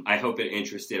 Awesome. I hope it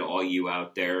interested all you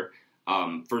out there.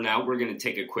 For now, we're going to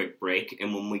take a quick break,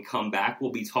 and when we come back,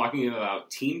 we'll be talking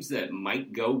about teams that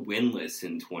might go winless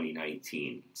in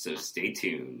 2019. So stay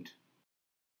tuned.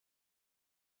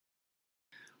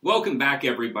 Welcome back,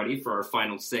 everybody, for our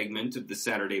final segment of the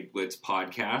Saturday Blitz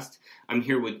podcast. I'm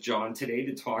here with John today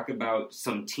to talk about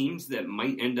some teams that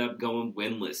might end up going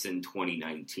winless in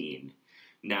 2019.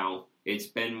 Now, it's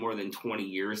been more than 20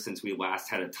 years since we last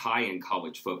had a tie in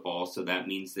college football, so that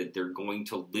means that they're going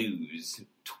to lose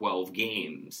 12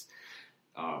 games,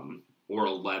 or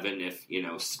 11 if,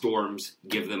 Storms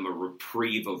give them a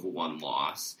reprieve of one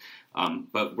loss.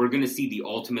 But we're going to see the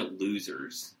ultimate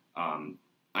losers.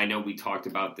 I know we talked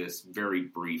about this very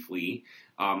briefly.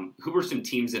 Who were some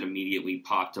teams that immediately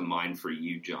popped to mind for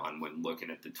you, John, when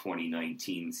looking at the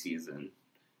 2019 season?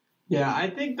 Yeah, I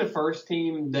think the first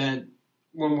team that,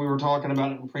 when we were talking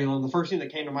about it in prelim, the first team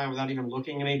that came to mind without even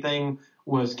looking at anything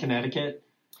was Connecticut,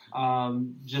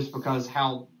 just because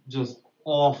how just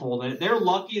awful. They're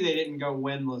lucky they didn't go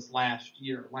winless last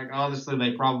year. Like, honestly,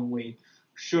 they probably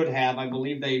should have. I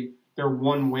believe their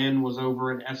one win was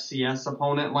over an FCS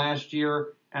opponent last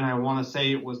year, and I want to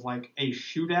say it was like a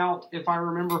shootout, if I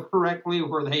remember correctly,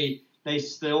 where they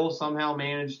still somehow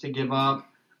managed to give up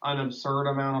an absurd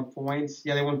amount of points.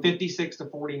 Yeah, they won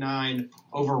 56-49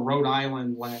 over Rhode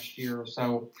Island last year.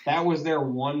 So that was their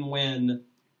one win.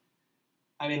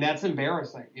 I mean, that's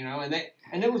embarrassing,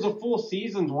 and it was a full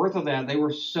season's worth of that. They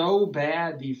were so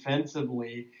bad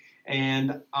defensively.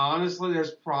 And honestly,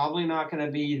 there's probably not going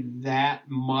to be that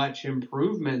much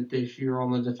improvement this year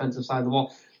on the defensive side of the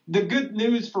ball. The good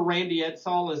news for Randy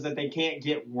Edsall is that they can't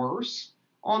get worse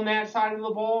on that side of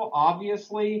the ball.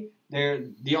 Obviously,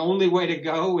 the only way to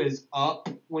go is up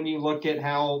when you look at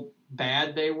how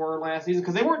bad they were last season.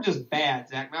 Because they weren't just bad,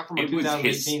 Zach. Not from a 2018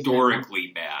 was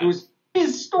historically bad. It was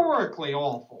historically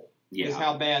awful, yeah, is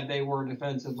how bad they were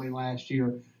defensively last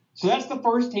year. So that's the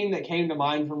first team that came to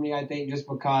mind for me, I think, just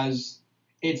because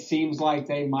it seems like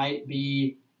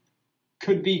they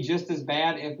could be just as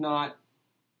bad, if not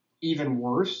even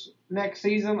worse next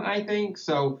season, I think.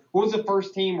 So what was the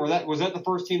first team, or was that the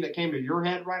first team that came to your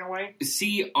head right away?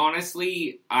 See,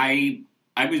 honestly, I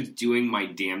was doing my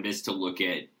damnedest to look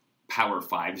at Power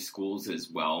 5 schools as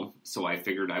well, so I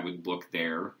figured I would look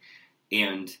there.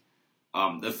 And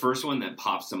the first one that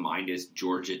pops to mind is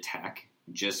Georgia Tech,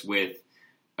 just with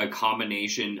a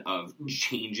combination of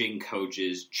changing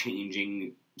coaches,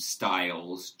 changing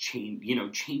styles,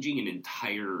 changing an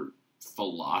entire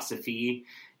philosophy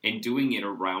and doing it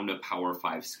around a Power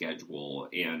 5 schedule.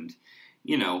 And,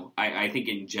 I think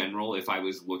in general, if I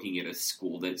was looking at a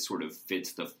school that sort of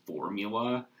fits the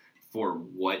formula for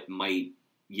what might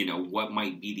what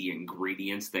might be the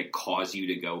ingredients that cause you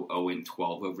to go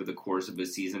 0-12 over the course of a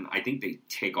season, I think they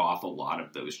tick off a lot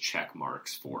of those check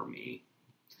marks for me.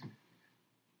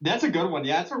 That's a good one.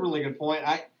 Yeah, that's a really good point.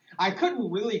 I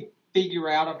couldn't really figure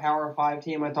out a Power 5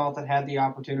 team I thought that had the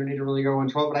opportunity to really go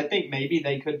 0-12, but I think maybe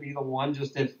they could be the one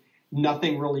just if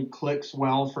nothing really clicks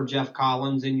well for Jeff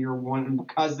Collins in year one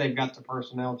because they've got the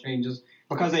personnel changes,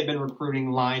 because they've been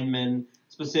recruiting linemen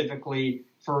specifically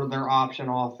for their option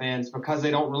offense, because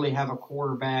they don't really have a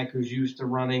quarterback who's used to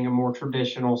running a more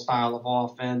traditional style of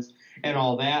offense and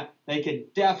all that. They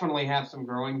could definitely have some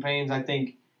growing pains. I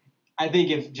think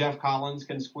if Jeff Collins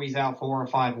can squeeze out 4 or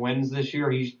 5 wins this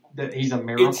year, he's a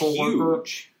miracle worker.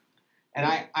 And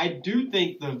I do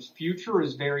think the future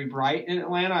is very bright in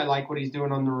Atlanta. I like what he's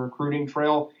doing on the recruiting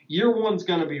trail. Year one's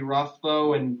going to be rough,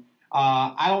 though, and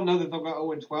I don't know that they'll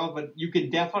go 0-12, but you can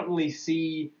definitely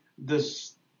see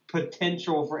this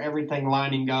potential for everything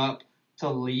lining up to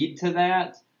lead to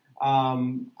that.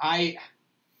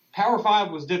 Power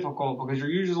 5 was difficult because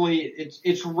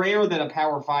it's rare that a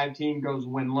Power 5 team goes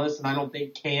winless, and I don't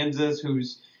think Kansas,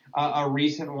 who's a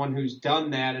recent one who's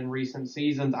done that in recent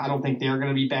seasons, I don't think they're going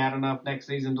to be bad enough next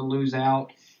season to lose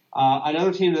out.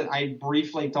 Another team that I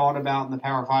briefly thought about in the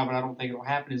Power 5, but I don't think it'll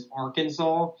happen, is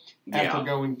Arkansas after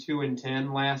going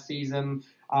 2-10 last season.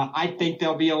 I think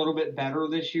they'll be a little bit better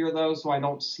this year, though, so I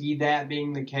don't see that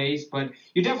being the case. But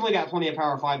you definitely got plenty of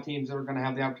Power 5 teams that are going to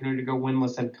have the opportunity to go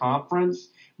winless in conference.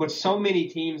 But so many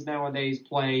teams nowadays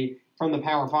play, from the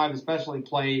Power 5 especially,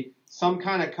 play some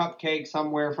kind of cupcake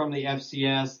somewhere from the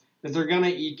FCS that they're going to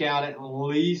eke out at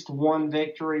least one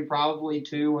victory, probably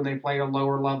 2 when they play a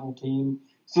lower-level team.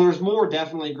 So there's more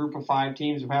definitely Group of 5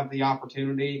 teams who have the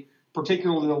opportunity,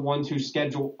 particularly the ones who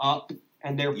schedule up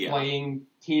and they're playing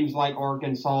teams like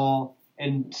Arkansas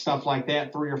and stuff like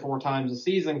that 3 or 4 times a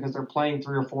season because they're playing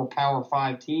 3 or 4 Power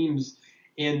 5 teams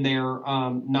in their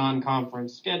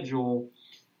non-conference schedule.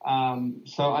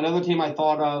 So another team I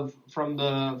thought of from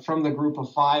the Group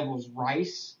of 5 was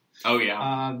Rice. Oh,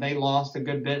 yeah. They lost a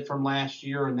good bit from last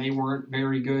year, and they weren't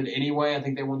very good anyway. I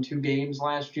think they won 2 games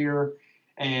last year,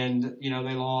 and, they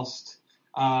lost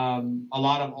a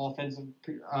lot of offensive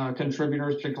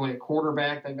contributors, particularly at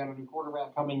quarterback. They've got a new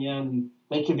quarterback coming in.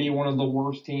 They could be one of the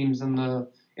worst teams in the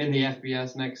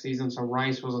FBS next season. So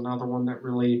Rice was another one that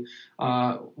really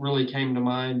came to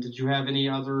mind. Did you have any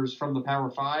others from the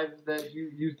Power 5 that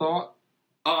you thought?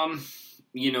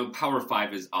 Power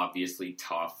 5 is obviously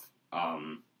tough.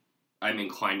 I'm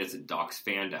inclined as a Ducks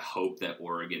fan to hope that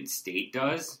Oregon State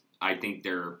does. I think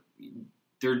they're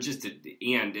just,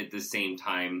 and at the same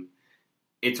time,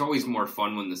 it's always more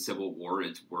fun when the Civil War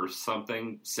is worth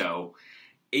something. So,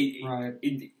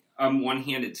 on one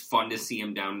hand, it's fun to see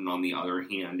him down, and on the other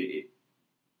hand,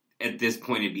 at this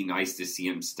point, it'd be nice to see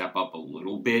him step up a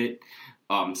little bit.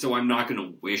 So I'm not going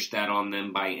to wish that on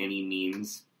them by any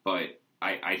means, but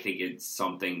I think it's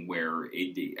something where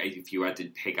if you had to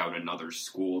pick out another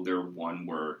school, they're one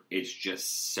where it's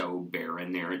just so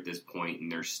barren there at this point,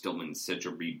 and they're still in such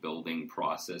a rebuilding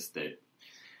process that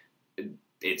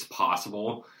it's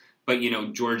possible. But,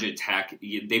 Georgia Tech,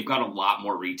 they've got a lot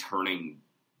more returning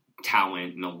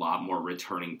talent and a lot more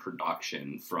returning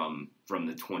production from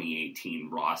the 2018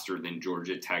 roster than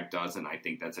Georgia Tech does, and I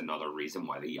think that's another reason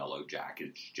why the Yellow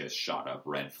Jackets just shot up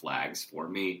red flags for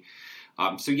me.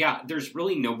 There's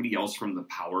really nobody else from the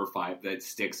Power 5 that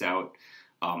sticks out.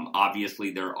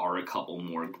 Obviously, there are a couple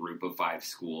more Group of 5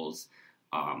 schools.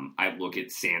 I look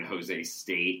at San Jose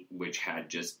State, which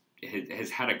has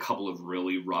had a couple of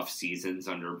really rough seasons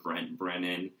under Brent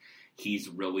Brennan. He's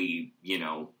really,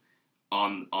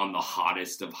 on the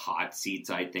hottest of hot seats,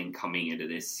 I think, coming into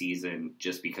this season,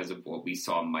 just because of what we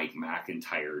saw Mike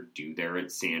McIntyre do there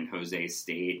at San Jose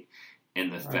State,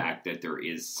 and the fact that there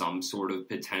is some sort of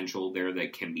potential there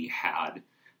that can be had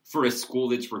for a school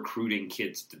that's recruiting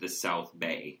kids to the South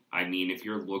Bay. I mean, if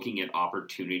you're looking at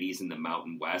opportunities in the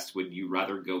Mountain West, would you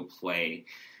rather go play,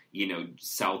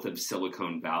 south of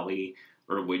Silicon Valley,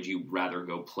 or would you rather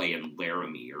go play in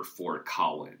Laramie or Fort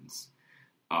Collins?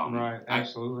 Right,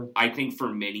 absolutely. I think for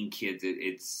many kids,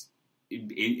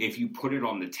 if you put it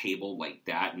on the table like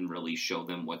that and really show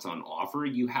them what's on offer,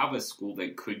 you have a school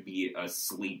that could be a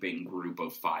sleeping Group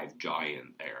of 5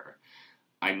 giant there.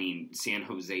 I mean, San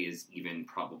Jose is even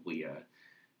probably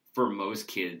for most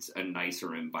kids, a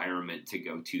nicer environment to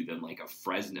go to than like a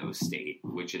Fresno State,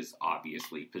 which has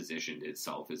obviously positioned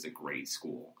itself as a great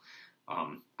school.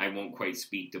 I won't quite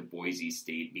speak to Boise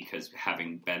State because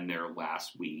having been there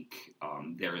last week,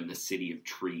 they're in the city of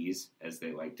trees, as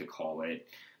they like to call it.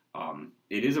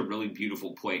 It is a really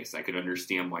beautiful place. I could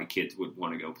understand why kids would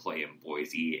want to go play in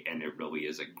Boise, and it really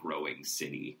is a growing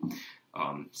city.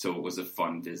 So it was a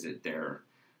fun visit there.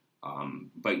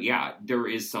 But yeah, there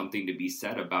is something to be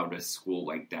said about a school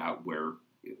like that where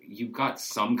you've got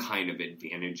some kind of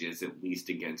advantages, at least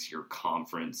against your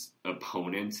conference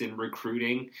opponents in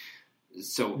recruiting.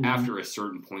 So after a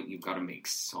certain point, you've got to make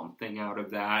something out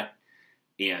of that.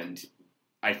 And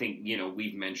I think,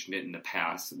 we've mentioned it in the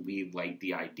past. We like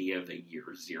the idea of a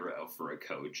year zero for a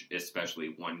coach,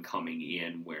 especially one coming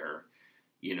in where,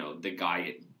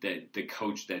 the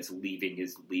coach that's leaving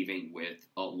is leaving with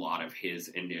a lot of his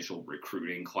initial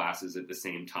recruiting classes at the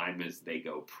same time as they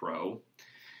go pro.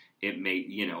 It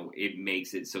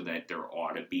makes it so that there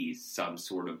ought to be some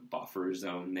sort of buffer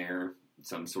zone there,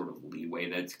 some sort of leeway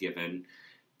that's given.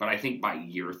 But I think by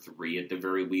year 3, at the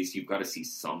very least, you've got to see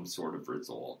some sort of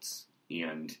results.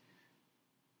 And,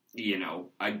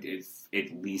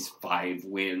 at least 5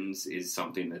 wins is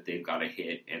something that they've got to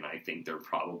hit. And I think they're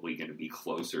probably going to be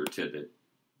closer to the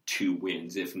 2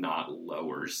 wins, if not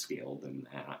lower scale than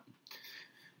that.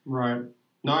 Right.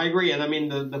 No, I agree. And I mean,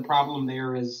 the problem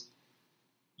there is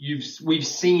we've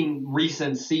seen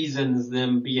recent seasons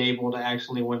them be able to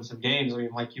actually win some games. I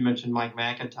mean, like you mentioned, Mike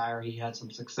McIntyre, he had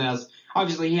some success.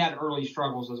 Obviously, he had early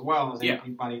struggles as well, as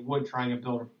anybody would trying to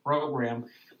build a program.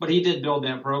 But he did build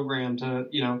that program to,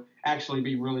 actually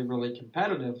be really, really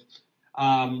competitive.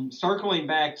 Circling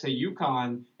back to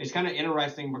UConn, it's kind of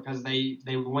interesting because they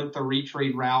went the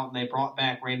retreat route and they brought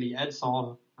back Randy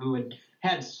Edsall, who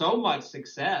had so much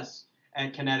success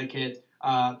at Connecticut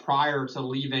prior to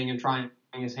leaving and trying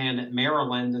his hand at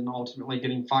Maryland and ultimately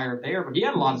getting fired there. But he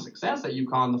had a lot of success at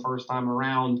UConn the first time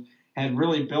around, had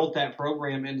really built that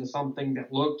program into something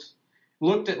that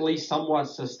looked at least somewhat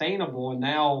sustainable. And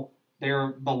now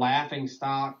they're the laughing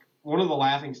stock, one of the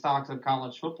laughing stocks of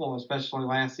college football, especially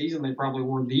last season. They probably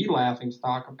were the laughing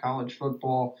stock of college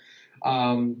football.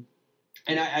 And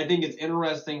I think it's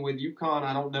interesting with UConn.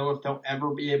 I don't know if they'll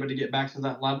ever be able to get back to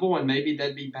that level, and maybe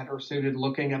they'd be better suited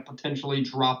looking at potentially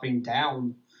dropping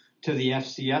down to the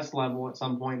FCS level at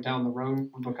some point down the road,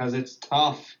 because it's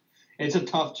tough. It's a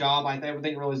tough job. I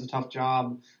think really is a tough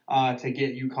job to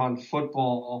get UConn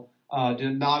football.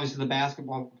 Obviously, the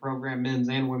basketball program, men's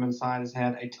and women's side, has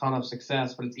had a ton of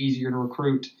success, but it's easier to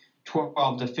recruit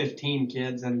 12 to 15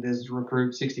 kids than it is to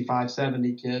recruit 65,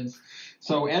 70 kids.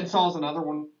 So Edsall's another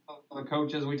one of the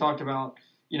coaches we talked about.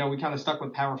 We kind of stuck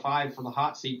with Power 5 for the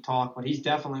hot seat talk, but he's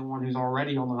definitely one who's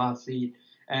already on the hot seat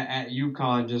at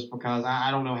UConn, just because I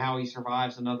don't know how he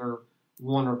survives another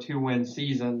 1 or 2 win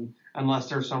season unless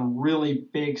there's some really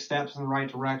big steps in the right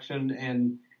direction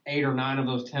and 8 or 9 of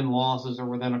those 10 losses are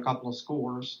within a couple of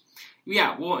scores.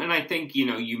 Yeah, well, and I think,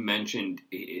 you mentioned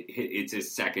it's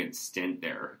his second stint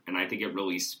there, and I think it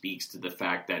really speaks to the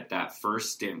fact that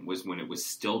first stint was when it was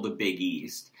still the Big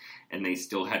East, and they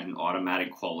still had an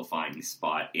automatic qualifying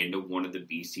spot into one of the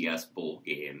BCS bowl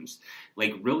games.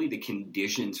 Like, really, the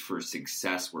conditions for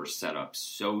success were set up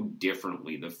so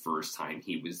differently the first time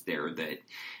he was there that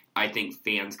I think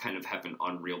fans kind of have an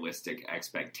unrealistic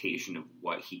expectation of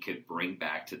what he could bring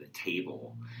back to the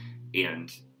table.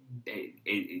 And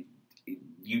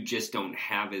you just don't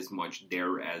have as much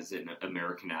there as an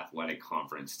American Athletic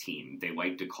Conference team. They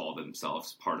like to call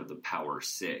themselves part of the Power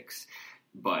 6,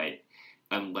 but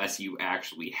unless you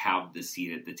actually have the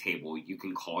seat at the table, you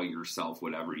can call yourself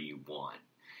whatever you want.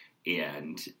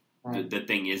 And the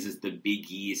thing is the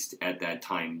Big East at that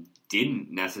time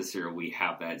didn't necessarily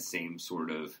have that same sort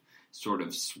of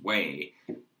sway,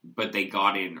 but they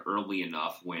got in early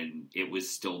enough when it was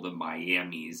still the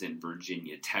Miamis and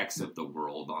Virginia Techs of the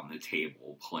world on the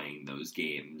table playing those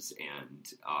games,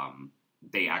 and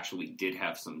they actually did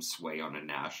have some sway on a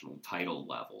national title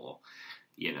level.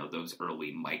 Those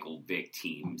early Michael Vick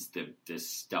teams, the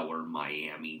stellar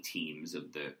Miami teams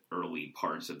of the early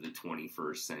parts of the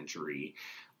 21st century,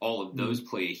 all of those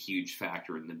play a huge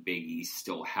factor in the Big East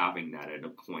still having that at a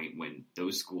point when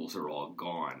those schools are all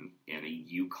gone and a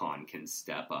UConn can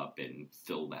step up and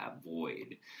fill that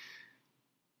void.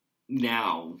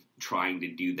 Now, trying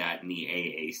to do that in the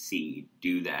AAC,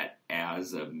 do that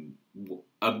as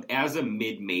a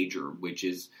mid-major, which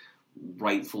is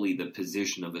rightfully the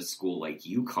position of a school like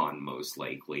UConn most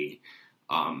likely,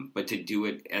 but to do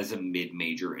it as a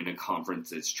mid-major in a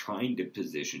conference that's trying to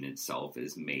position itself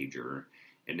as major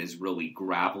and is really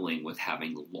grappling with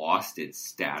having lost its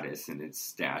status and its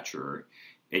stature,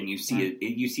 and you see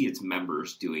its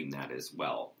members doing that as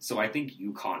well. So I think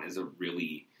UConn is a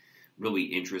really, really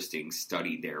interesting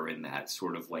study there in that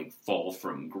sort of like fall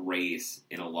from grace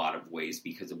in a lot of ways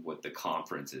because of what the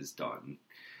conference has done.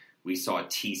 We saw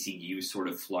TCU sort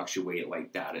of fluctuate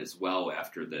like that as well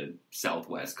after the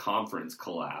Southwest Conference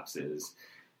collapses.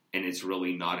 And it's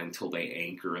really not until they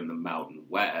anchor in the Mountain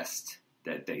West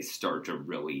that they start to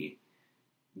really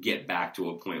get back to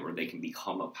a point where they can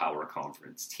become a power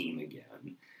conference team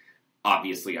again.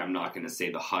 Obviously, I'm not going to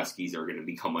say the Huskies are going to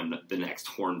become the next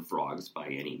Horned Frogs by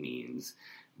any means,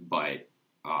 but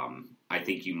I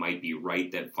think you might be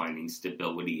right that finding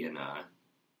stability in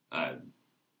an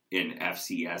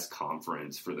FCS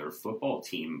conference for their football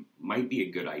team might be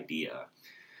a good idea.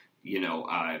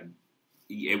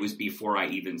 It was before I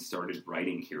even started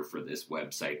writing here for this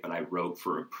website, but I wrote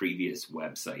for a previous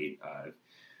website,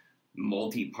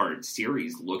 multi-part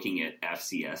series looking at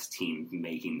FCS teams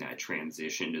making that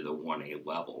transition to the 1A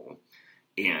level.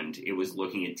 And it was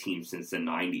looking at teams since the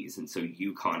 90s. And so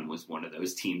UConn was one of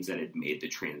those teams that had made the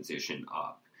transition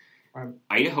up. Right.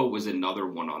 Idaho was another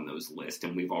one on those lists,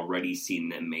 and we've already seen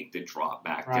them make the drop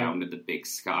back down to the Big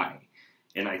Sky.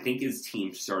 And I think as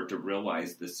teams start to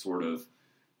realize this sort of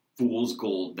fool's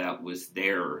gold that was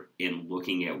there in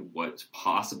looking at what's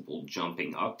possible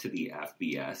jumping up to the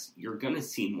FBS, you're going to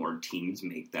see more teams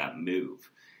make that move.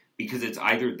 Because it's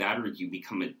either that or you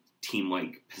become a team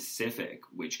like Pacific,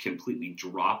 which completely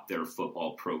dropped their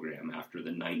football program after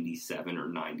the 97 or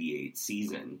 98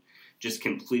 season, just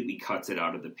completely cuts it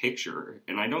out of the picture.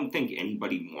 And I don't think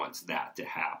anybody wants that to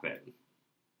happen.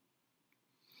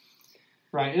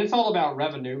 Right, and it's all about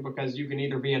revenue because you can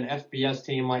either be an FBS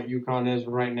team like UConn is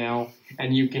right now,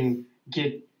 and you can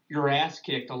get your ass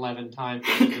kicked 11 times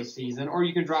this season, or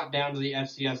you can drop down to the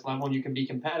FCS level and you can be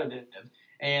competitive.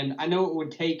 And I know it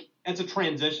would take – it's a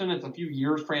transition. It's a few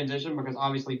years transition because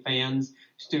obviously fans,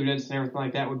 students, and everything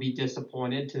like that would be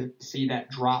disappointed to see that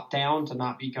drop down, to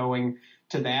not be going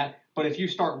to that. But if you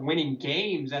start winning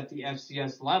games at the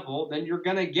FCS level, then you're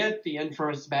going to get the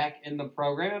interest back in the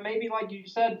program. And maybe, like you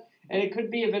said – and it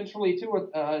could be eventually,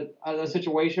 too, a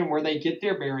situation where they get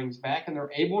their bearings back and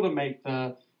they're able to make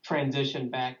the transition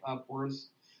back upwards,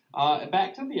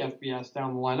 back to the FBS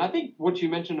down the line. I think what you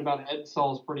mentioned about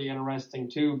Edsall is pretty interesting,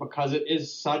 too, because it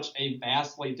is such a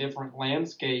vastly different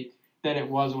landscape than it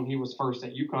was when he was first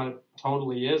at UConn. It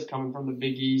totally is, coming from the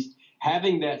Big East,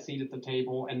 having that seat at the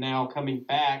table, and now coming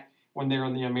back when they're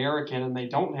in the American and they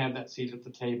don't have that seat at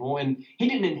the table. And he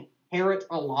didn't inherit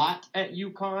a lot at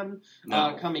UConn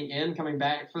coming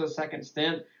back for the second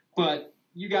stint, but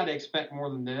you got to expect more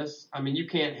than this. I mean, you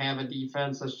can't have a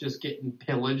defense that's just getting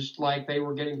pillaged like they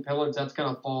were getting pillaged. That's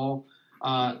going to fall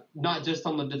not just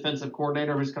on the defensive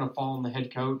coordinator, but it's going to fall on the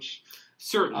head coach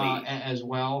certainly as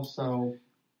well. So,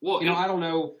 I don't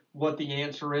know what the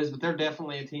answer is, but they're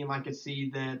definitely a team I could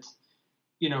see that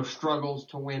struggles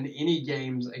to win any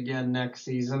games again next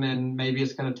season, and maybe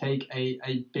it's going to take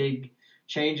a big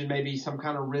change, and maybe some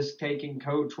kind of risk-taking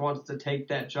coach wants to take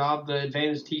that job. The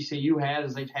advantage TCU had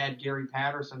is they've had Gary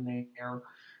Patterson there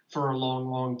for a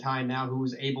long, long time now, who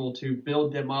was able to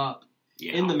build them up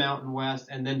in the Mountain West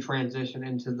and then transition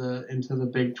into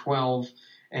the Big 12.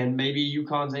 And maybe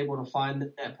UConn's able to find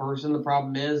that person. The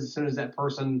problem is, as soon as that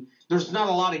person – there's not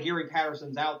a lot of Gary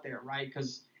Pattersons out there, right?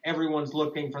 Because everyone's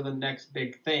looking for the next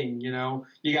big thing,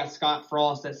 You got Scott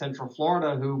Frost at Central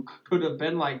Florida, who could have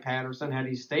been like Patterson had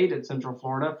he stayed at Central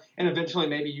Florida, and eventually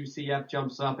maybe UCF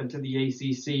jumps up into the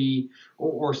ACC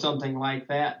or something like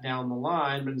that down the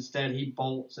line, but instead he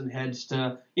bolts and heads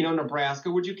to,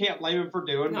 Nebraska, which you can't blame him for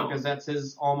doing because that's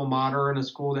his alma mater and a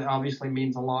school that obviously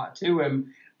means a lot to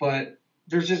him, but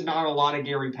there's just not a lot of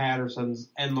Gary Pattersons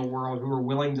in the world who are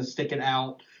willing to stick it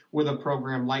out with a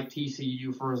program like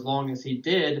TCU for as long as he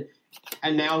did.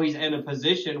 And now he's in a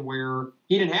position where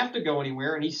he didn't have to go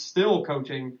anywhere, and he's still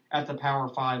coaching at the Power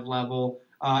 5 level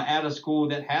at a school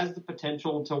that has the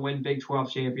potential to win Big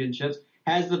 12 championships,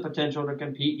 has the potential to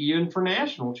compete even for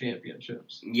national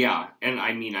championships. Yeah, and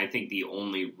I think the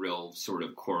only real sort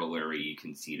of corollary you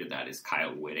can see to that is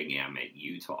Kyle Whittingham at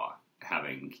Utah,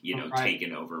 having,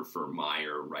 taken over for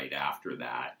Meyer right after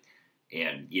that.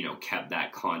 And, kept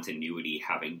that continuity,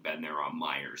 having been there on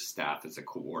Meyer's staff as a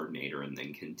coordinator and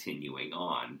then continuing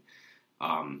on.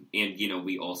 And,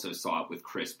 we also saw it with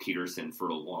Chris Peterson for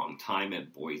a long time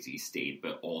at Boise State,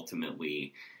 but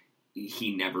ultimately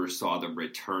he never saw the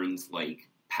returns like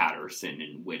Patterson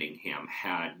and Whittingham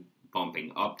had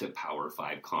bumping up to Power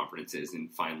 5 conferences.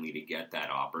 And finally, to get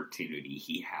that opportunity,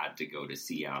 he had to go to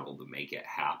Seattle to make it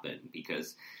happen,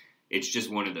 because it's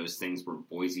just one of those things where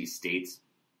Boise State's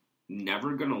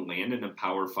never going to land in a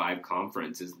Power 5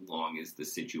 conference as long as the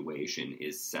situation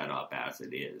is set up as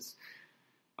it is.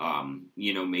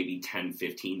 Maybe 10,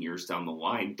 15 years down the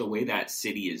line, the way that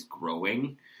city is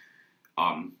growing,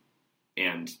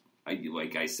 and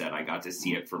like I said, I got to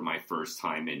see it for my first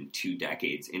time in 2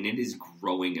 decades, and it is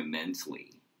growing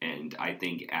immensely. And I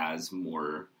think as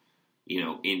more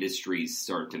industries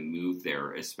start to move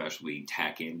there, especially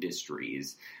tech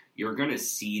industries, you're going to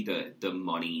see the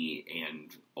money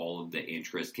and all of the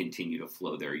interest continue to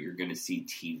flow there. You're going to see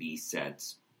TV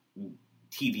sets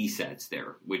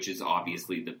there, which is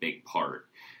obviously the big part.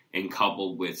 And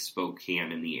coupled with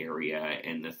Spokane in the area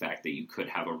and the fact that you could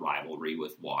have a rivalry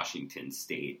with Washington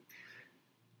State,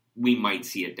 we might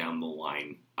see it down the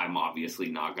line. I'm obviously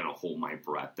not going to hold my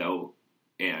breath, though.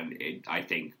 And I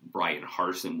think Brian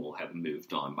Harsin will have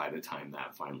moved on by the time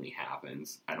that finally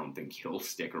happens. I don't think he'll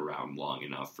stick around long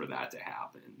enough for that to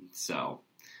happen. So,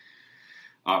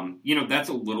 that's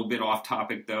a little bit off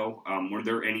topic, though. Were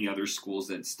there any other schools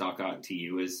that stuck out to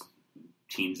you as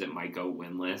teams that might go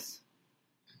winless?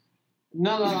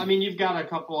 No, I mean, you've got a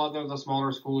couple other the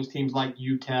smaller schools, teams like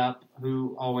UTEP,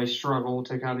 who always struggle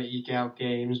to kind of eke out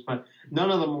games, but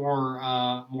none of the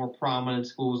more prominent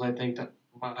schools, I think, that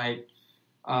might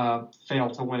fail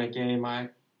to win a game.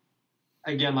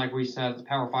 Again, like we said, the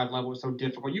Power 5 level is so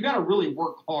difficult. You got to really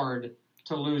work hard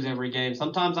to lose every game.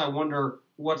 Sometimes I wonder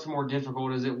what's more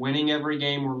difficult. Is it winning every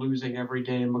game or losing every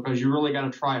game? Because you really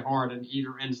got to try hard in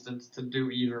either instance to do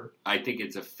either. I think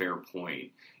it's a fair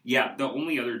point. Yeah, the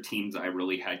only other teams I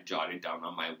really had jotted down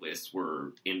on my list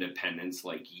were independents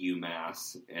like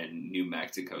UMass and New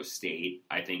Mexico State.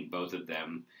 I think both of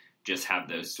them just have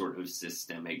those sort of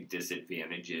systemic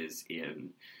disadvantages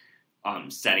in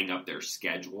setting up their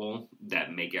schedule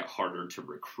that make it harder to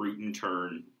recruit in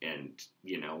turn, and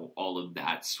all of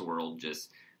that swirl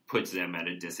just puts them at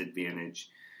a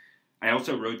disadvantage. I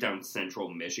also wrote down Central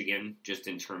Michigan just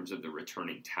in terms of the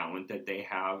returning talent that they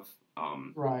have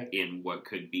in what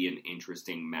could be an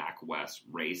interesting MAC West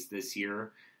race this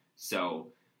year. So,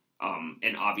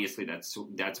 and obviously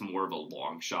that's more of a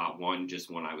long shot one, just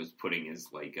one I was putting as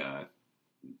like a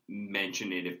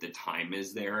mention it if the time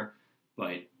is there.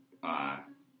 But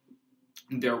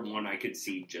they're one I could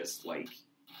see just like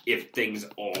if things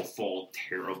all fall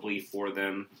terribly for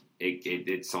them,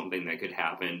 it's something that could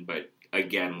happen. But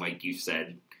again, like you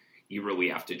said, you really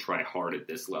have to try hard at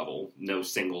this level. No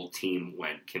single team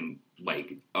can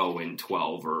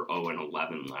 0-12 or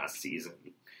 0-11 last season.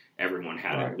 Everyone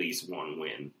had at least one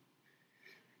win.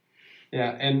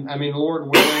 Yeah, and I mean, Lord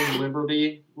willing,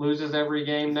 Liberty loses every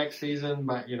game next season,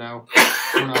 but we're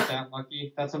not that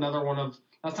lucky. That's another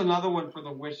one for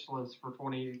the wish list for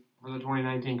the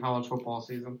 2019 college football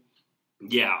season.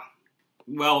 Yeah.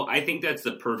 Well, I think that's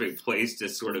the perfect place to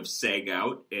sort of seg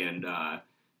out and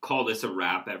call this a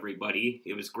wrap, everybody.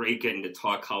 It was great getting to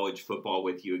talk college football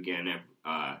with you again.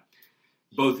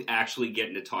 Both actually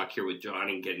getting to talk here with John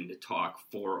and getting to talk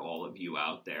for all of you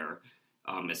out there,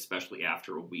 especially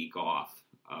after a week off.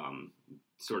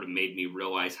 Sort of made me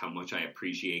realize how much I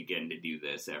appreciate getting to do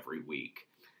this every week.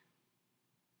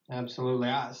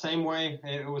 Absolutely. Same way.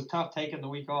 It was tough taking the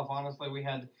week off, honestly.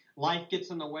 Life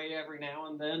gets in the way every now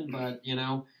and then, but,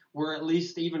 we're at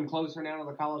least even closer now to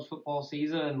the college football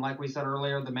season. And like we said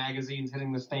earlier, the magazines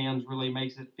hitting the stands really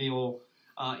makes it feel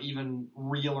even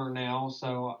realer now.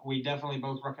 So we definitely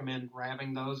both recommend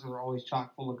grabbing those. They're always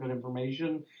chock full of good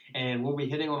information. And we'll be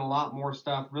hitting on a lot more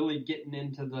stuff, really getting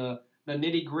into the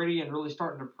nitty-gritty and really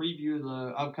starting to preview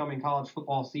the upcoming college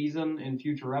football season in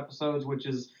future episodes, which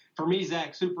is, for me,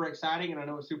 Zach, super exciting. And I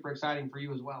know it's super exciting for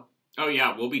you as well. Oh,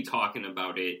 yeah, we'll be talking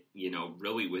about it,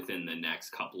 really within the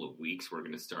next couple of weeks. We're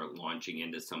going to start launching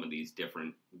into some of these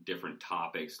different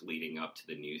topics leading up to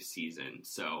the new season.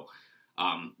 So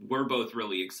we're both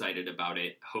really excited about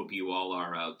it. Hope you all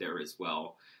are out there as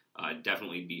well.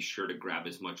 Definitely be sure to grab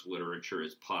as much literature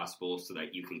as possible so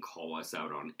that you can call us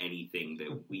out on anything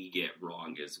that we get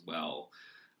wrong as well.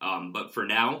 But for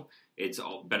now, it's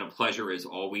been a pleasure as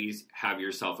always. Have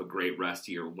yourself a great rest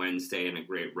of your Wednesday and a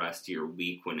great rest of your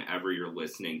week whenever you're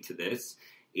listening to this.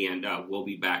 And we'll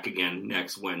be back again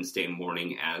next Wednesday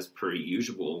morning as per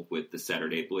usual with the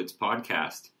Saturday Blitz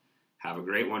podcast. Have a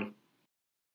great one.